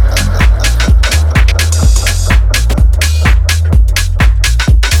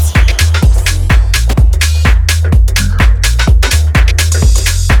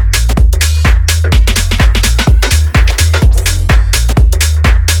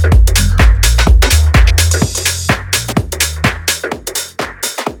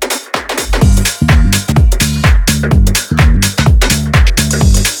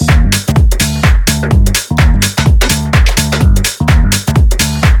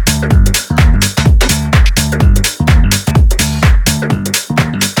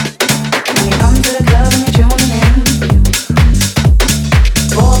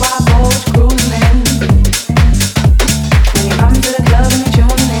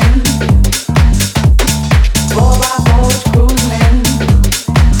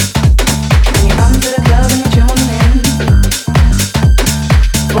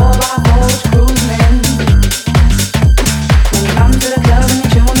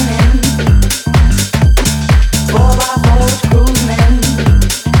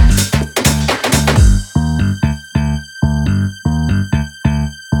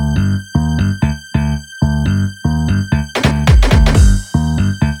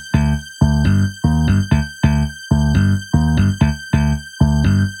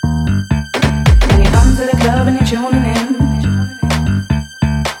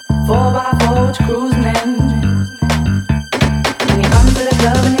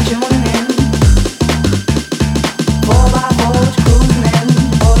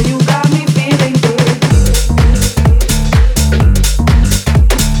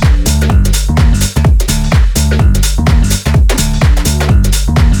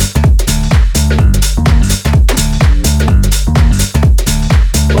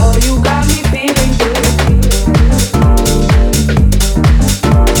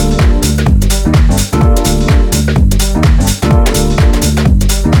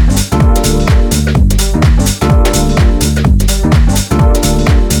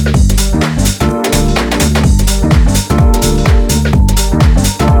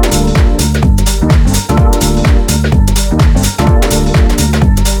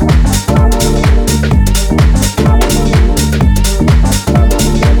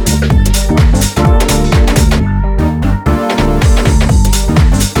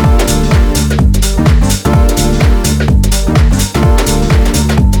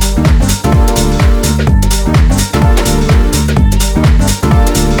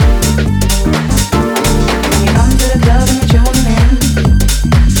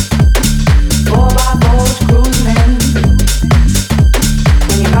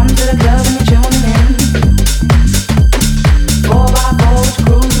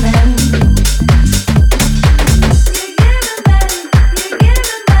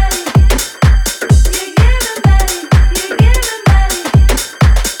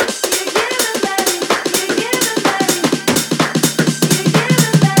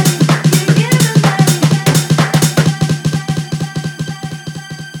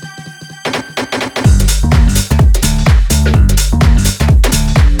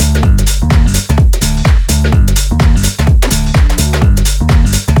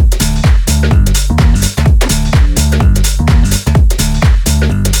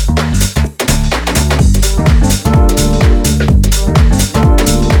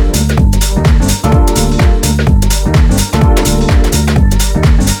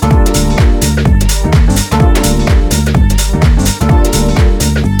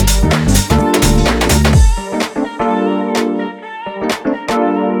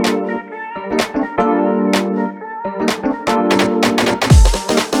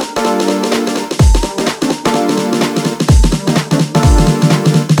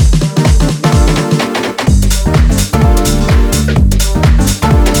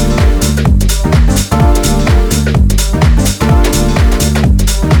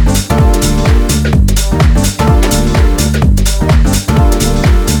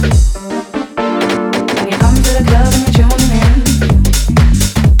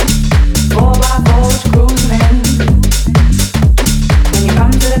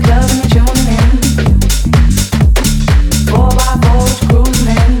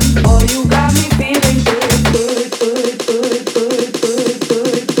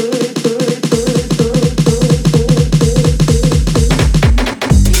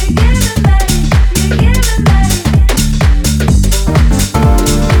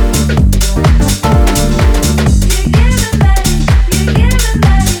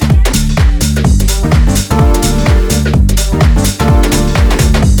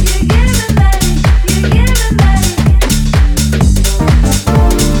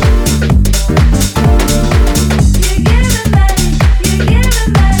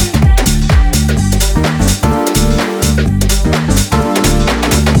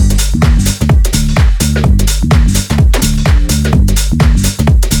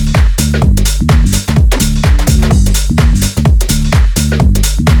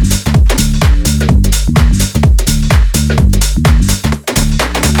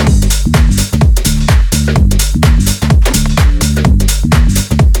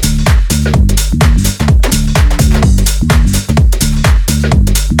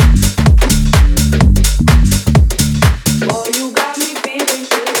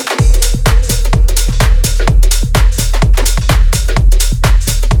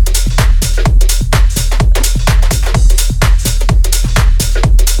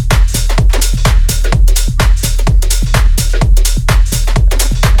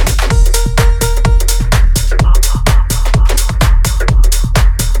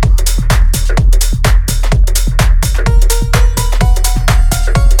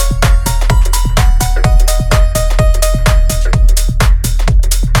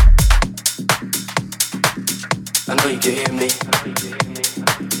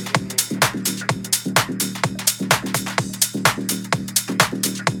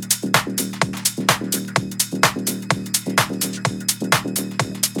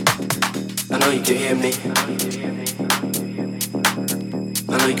 know you can hear me.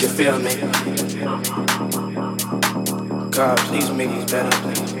 I know you can feel me. God, please make these better.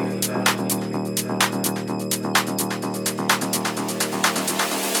 Please make these better.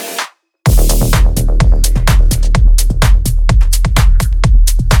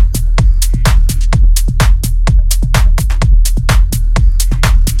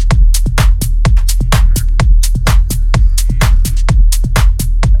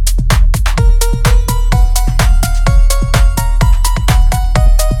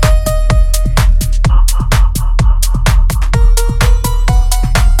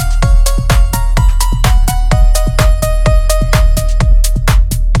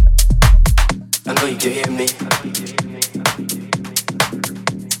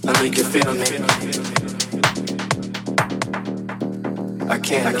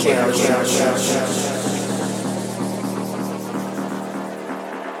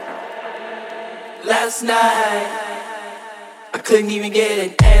 Last night, I couldn't even get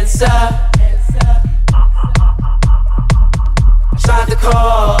an answer. I tried to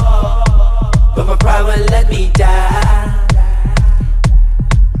call, but my pride wouldn't let me die.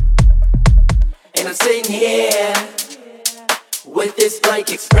 And I'm sitting here with this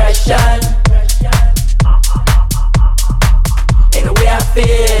blank expression. And the way I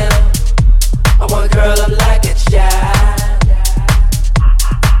feel, I want a girl up like a child.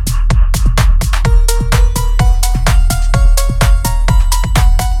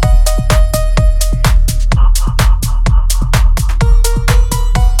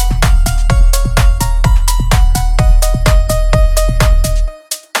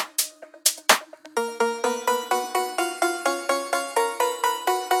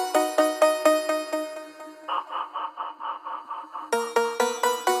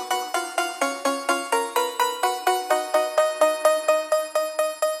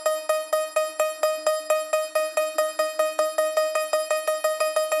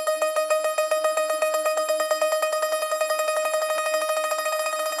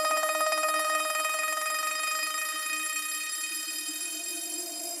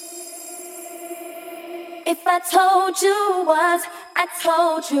 If I told you once, I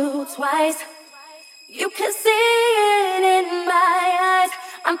told you twice. You can see it in my eyes.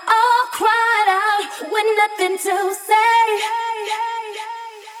 I'm all cried out with nothing to say.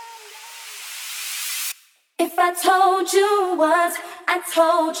 If I told you once, I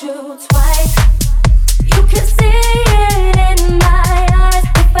told you twice. You can see it in my eyes.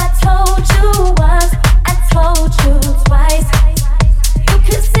 If I told you once, I told you twice. You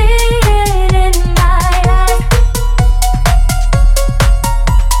can see it in my eyes.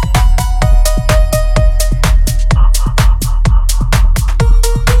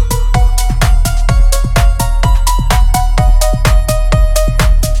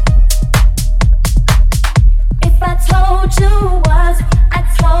 If I told you once, I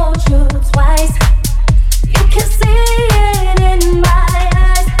told you twice. You can see it in my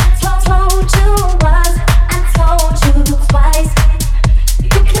eyes. Told you once, I told you twice.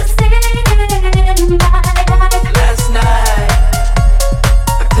 You can see it in my eyes. Last night,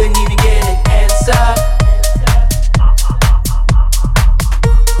 I couldn't even get an answer.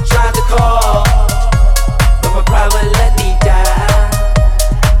 Tried to call, but my pride wouldn't let me die.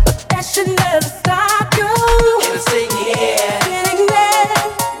 That should never stop you. And I'm sitting here Getting there.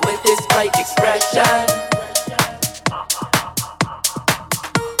 with this fake expression.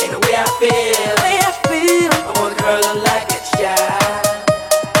 And the way I feel, I want a girl up like a child.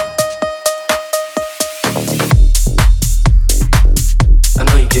 I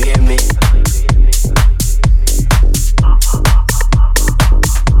know you can hear me.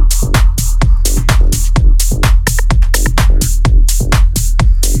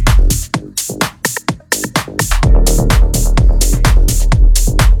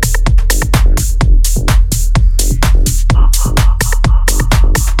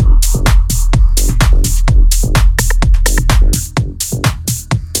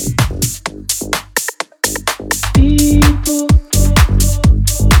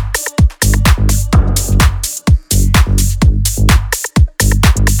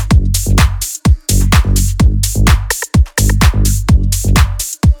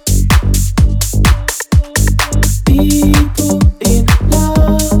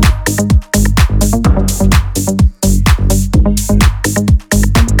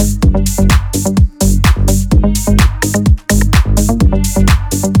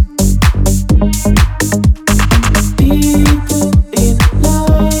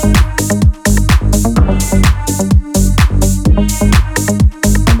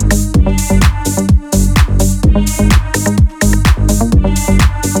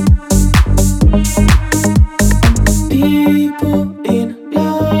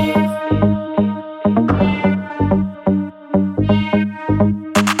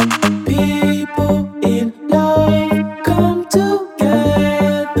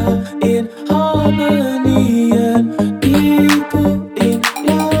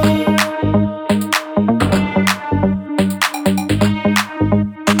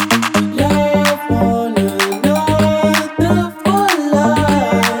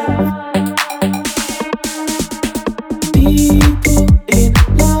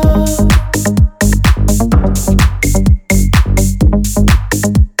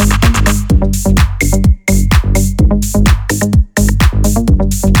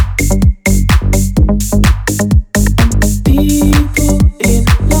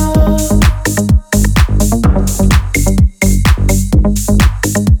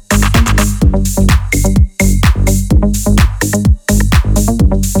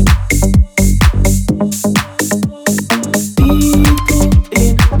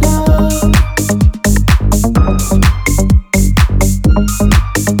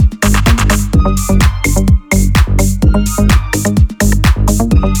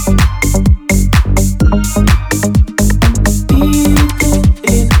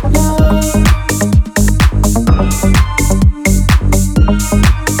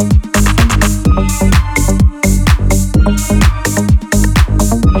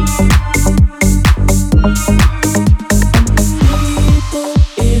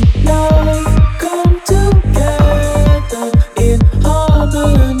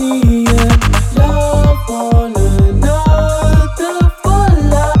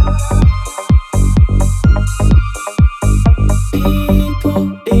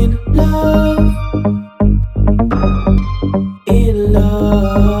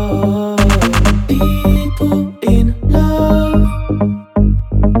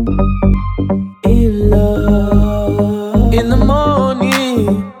 me.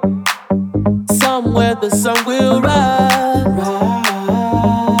 Somewhere the sun will rise.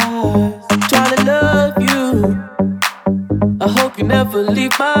 Trying to love you. I hope you never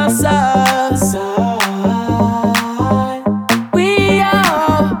leave my side. We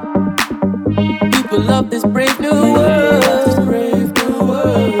are people of this brave new world.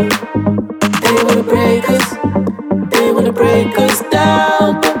 They wanna break us. They wanna break us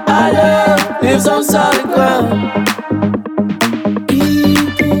down, but our love lives on solid ground.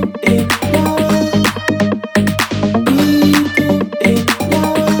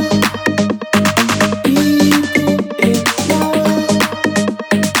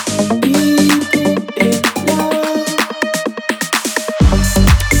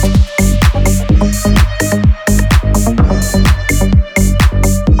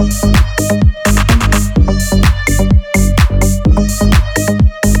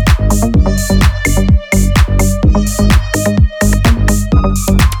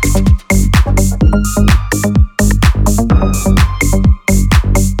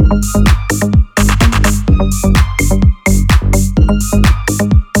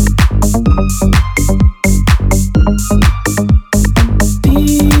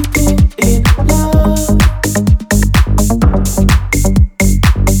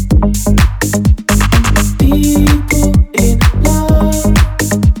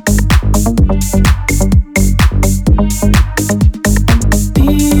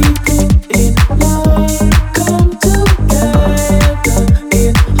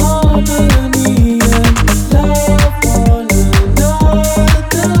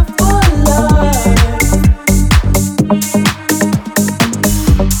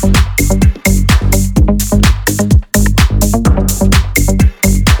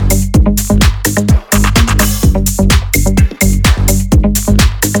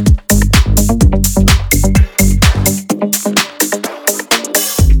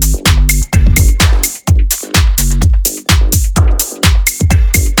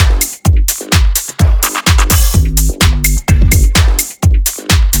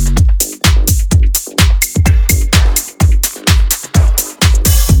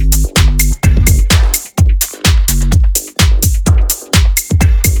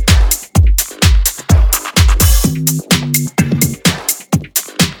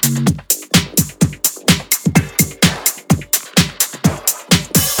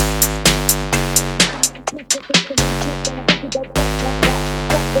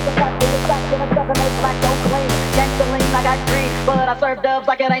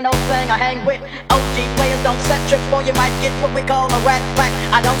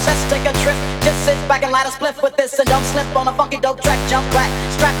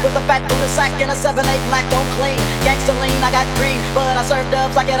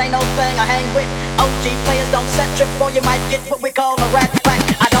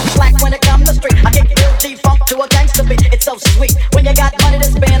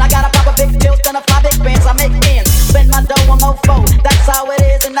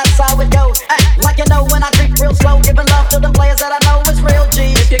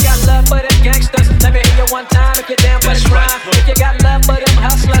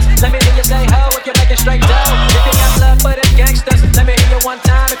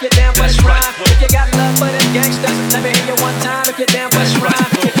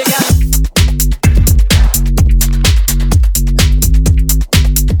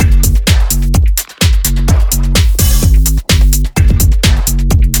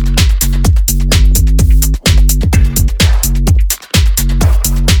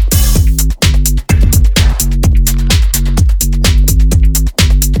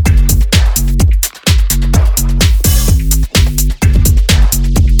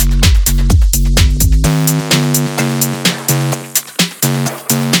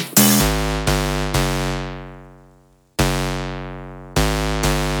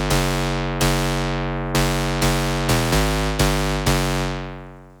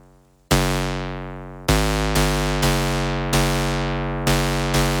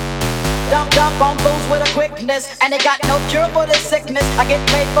 Jump on fools with a quickness, and they got no cure for this sickness. I get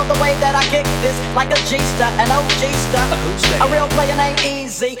paid for the way that I kick this, like a G-star, an OG-star. A real player ain't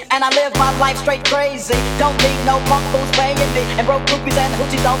easy, and I live my life straight crazy. Don't need no punk fools paying me, and broke groupies and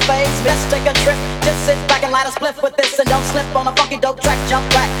hoochies don't faze me. Let's take a trip, just sit back and light a spliff with this, and don't slip on a funky dope track. Jump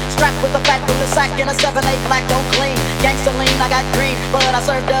back, strapped with a fat cooler sack in a 7-8 black, don't clean. Gangsta lean, I got green, but I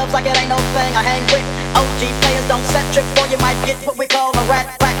serve dubs like it ain't no thing. I hang with OG players, don't set trip, or you might get what we call a rat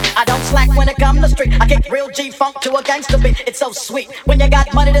pack. I don't slack when it come to street. I kick real G-funk to a gangster beat. It's so sweet. When you got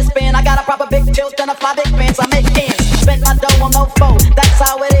money to spend, I got a proper big tilt and a fly big pants. I make ends, spend my dough on no foe. That's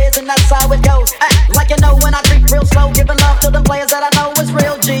how it is and that's how it goes. Act like you know when I creep real slow, giving love to the players that I know.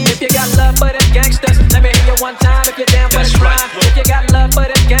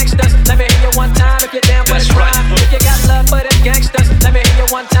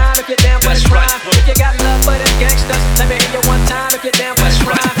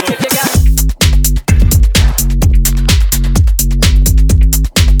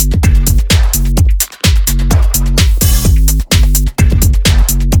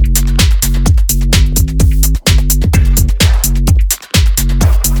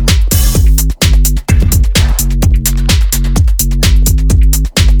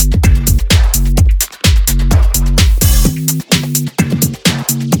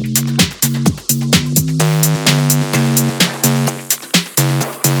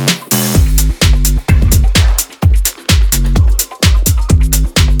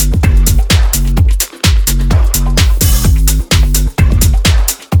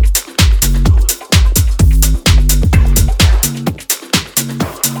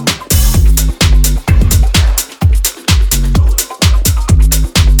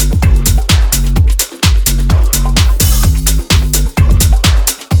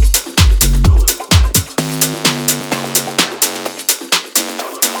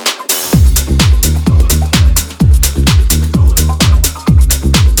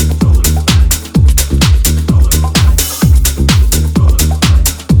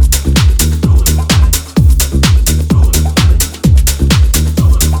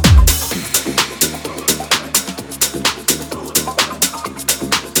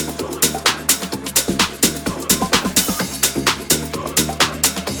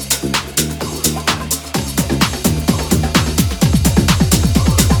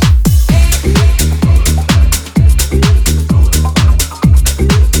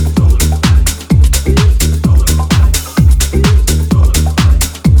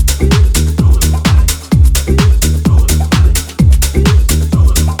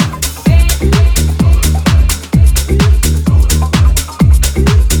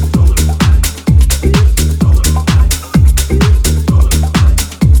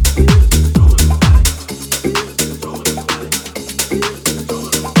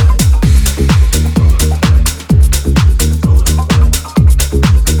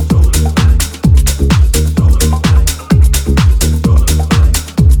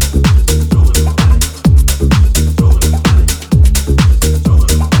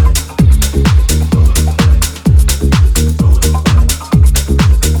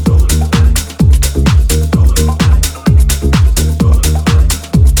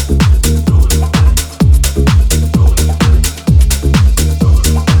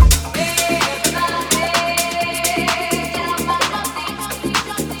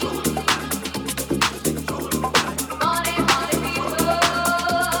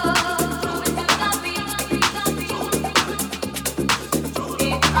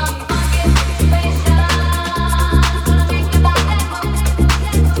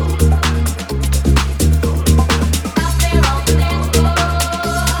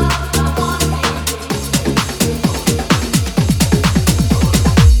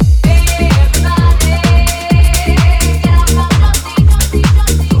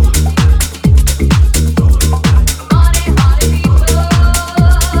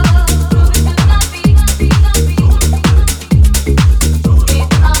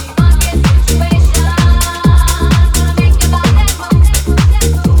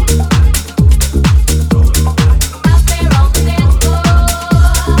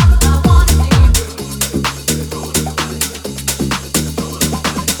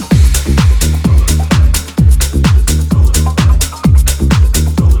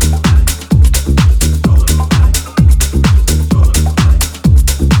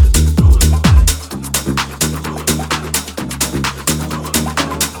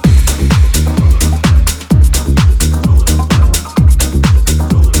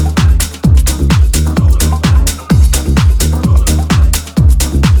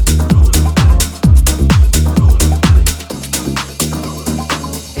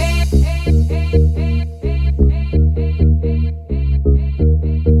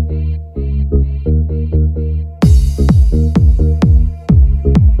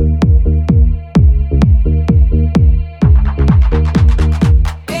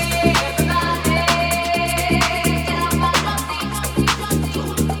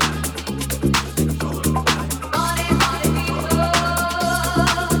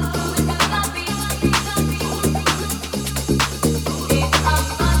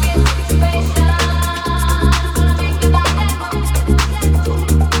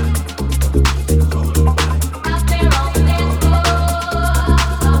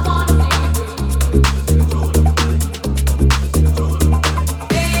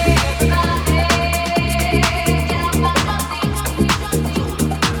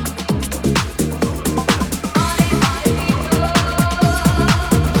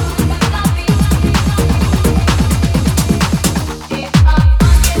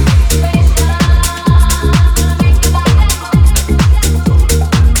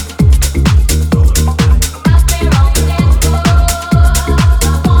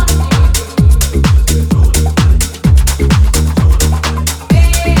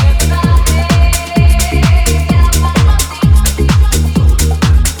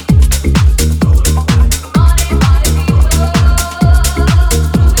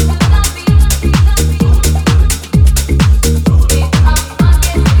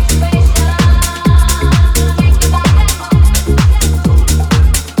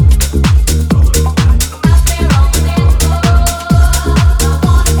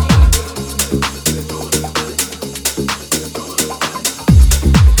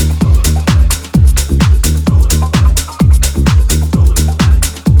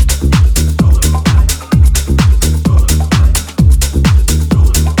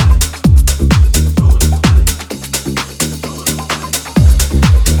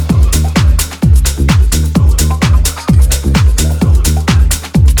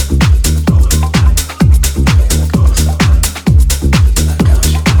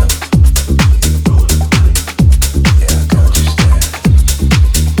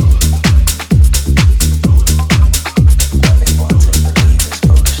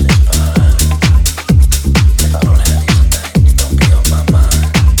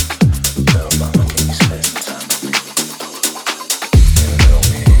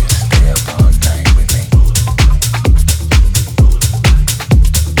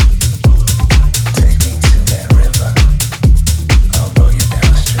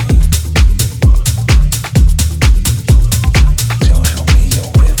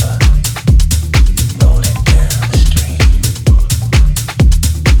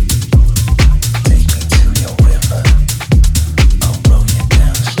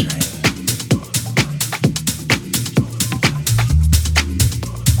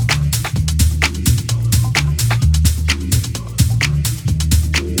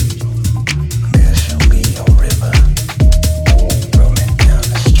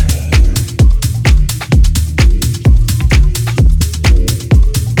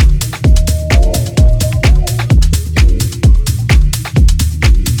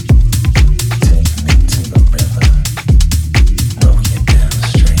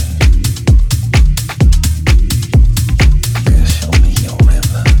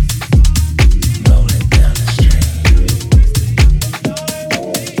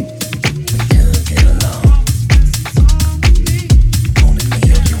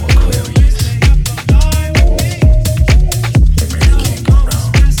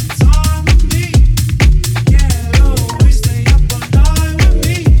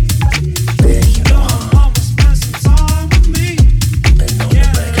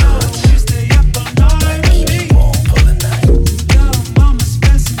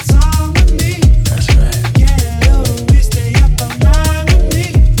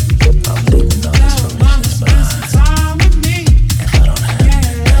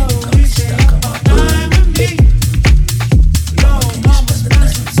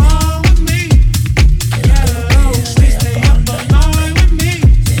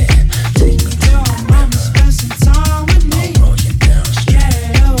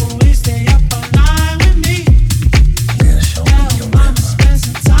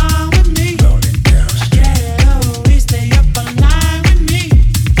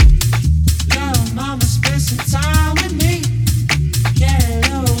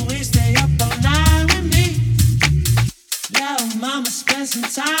 spend some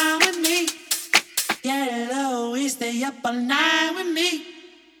time with me. Get low, we stay up all night with me.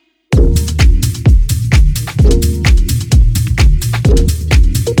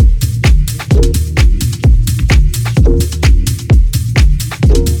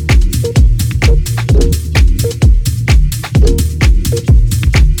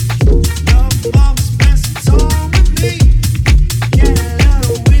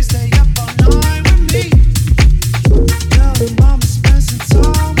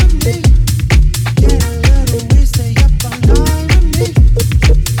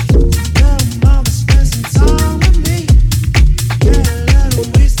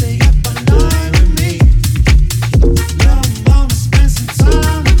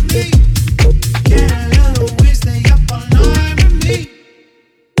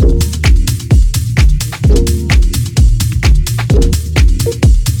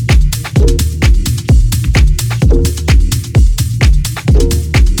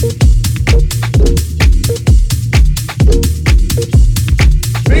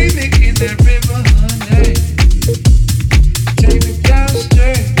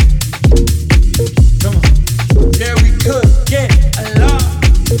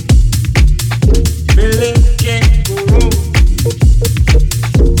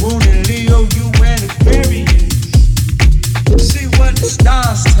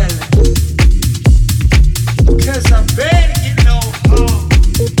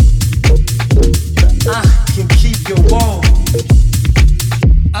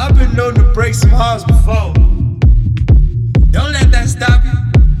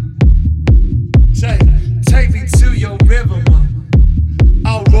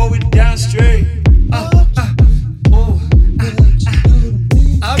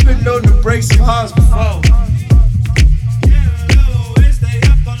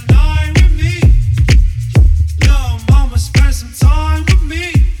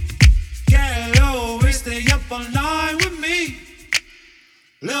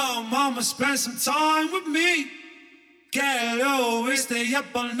 Spend some time with me. Get a little ways, stay up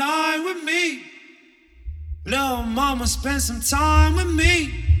all night with me. Little mama, spend some time with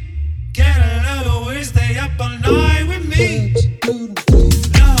me. Get a little ways, stay up all night with me.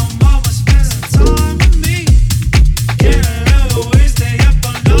 Little mama, spend some time with me. Get a little ways, stay up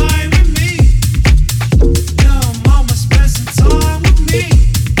all night with me. Little mama, spend some time with me.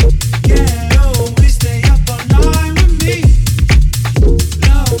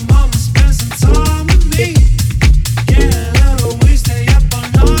 Get a little ways, stay up all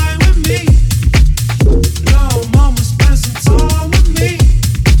night with me. Little mama, spend some time with me.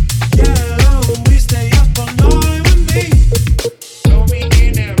 Yeah, oh, we stay up all night with me. Throw me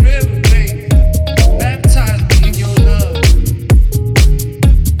in that river, baby. Baptize me in your love.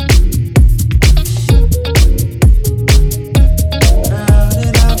 Out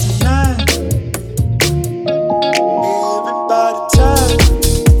and out tonight. Everybody tired.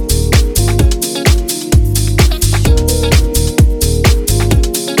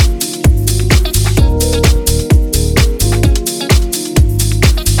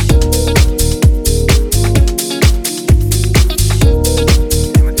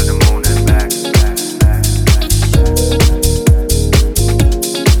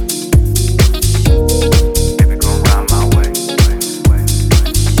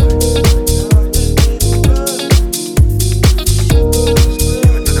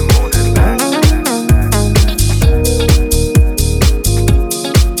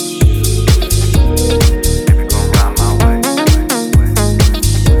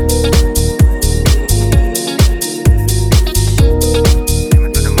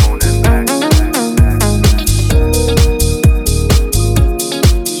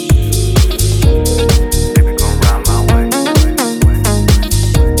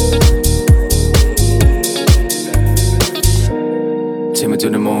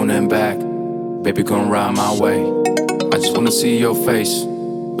 Baby, come ride my way. I just wanna see your face.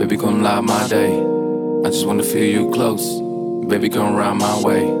 Baby, come light my day. I just wanna feel you close. Baby, come ride my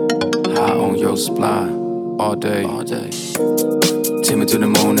way. High on your supply all day. Take me to the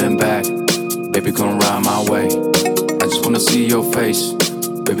moon and back. Baby, come ride my way. I just wanna see your face.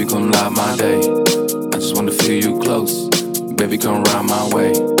 Baby, come light my day. I just wanna feel you close. Baby, come ride my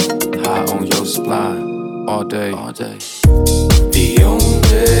way. High on your supply all day. The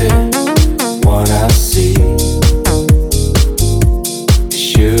only one I see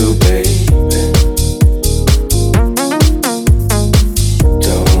is you, baby.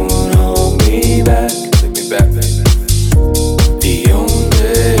 Don't hold me back. Take me back, baby. The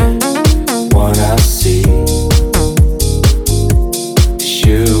only one I see is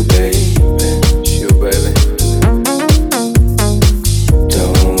you, baby. It's you, baby.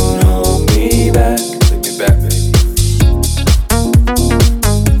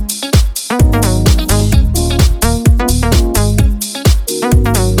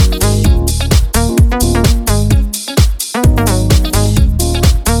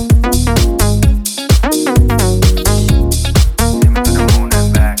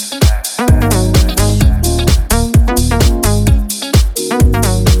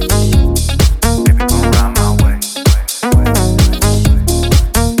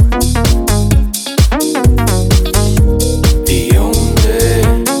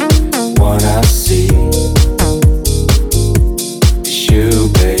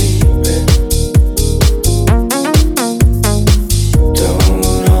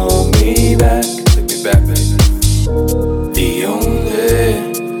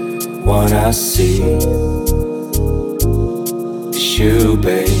 see. It's you,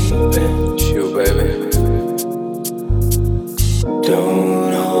 baby. It's you, baby.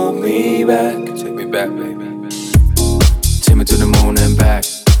 Don't hold me back. Take me back, baby. Take me to the moon and back.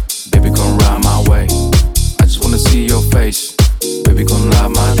 Baby, come ride my way. I just wanna see your face. Baby, come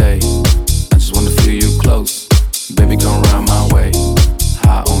light my day. I just wanna feel you close. Baby, come ride my way.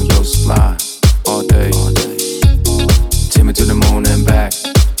 High on your supply. All day. Take me to the moon and back.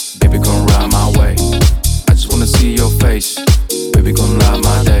 Baby, come ride my way. I just wanna see your face. Baby, come light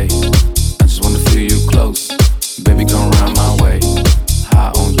my day. I just wanna feel you close. Baby, come ride my way.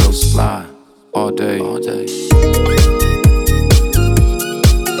 High on your supply. All day. All day.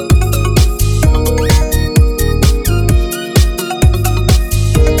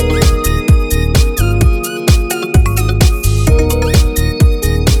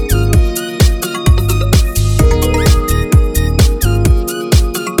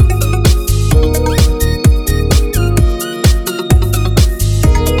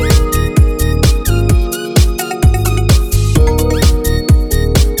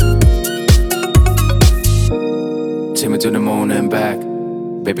 To the moon and back,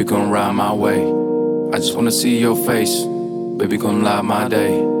 baby, come ride my way. I just wanna see your face, baby, come light my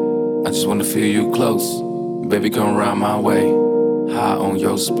day. I just wanna feel you close, baby, come ride my way. High on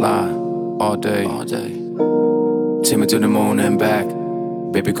your supply, all day, all day. Take me to the moon and back,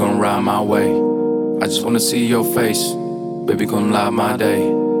 baby, come ride my way. I just wanna see your face, baby, come light my day.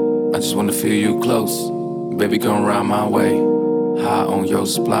 I just wanna feel you close, baby, come ride my way. High on your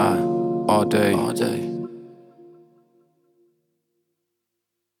supply, all day, all day.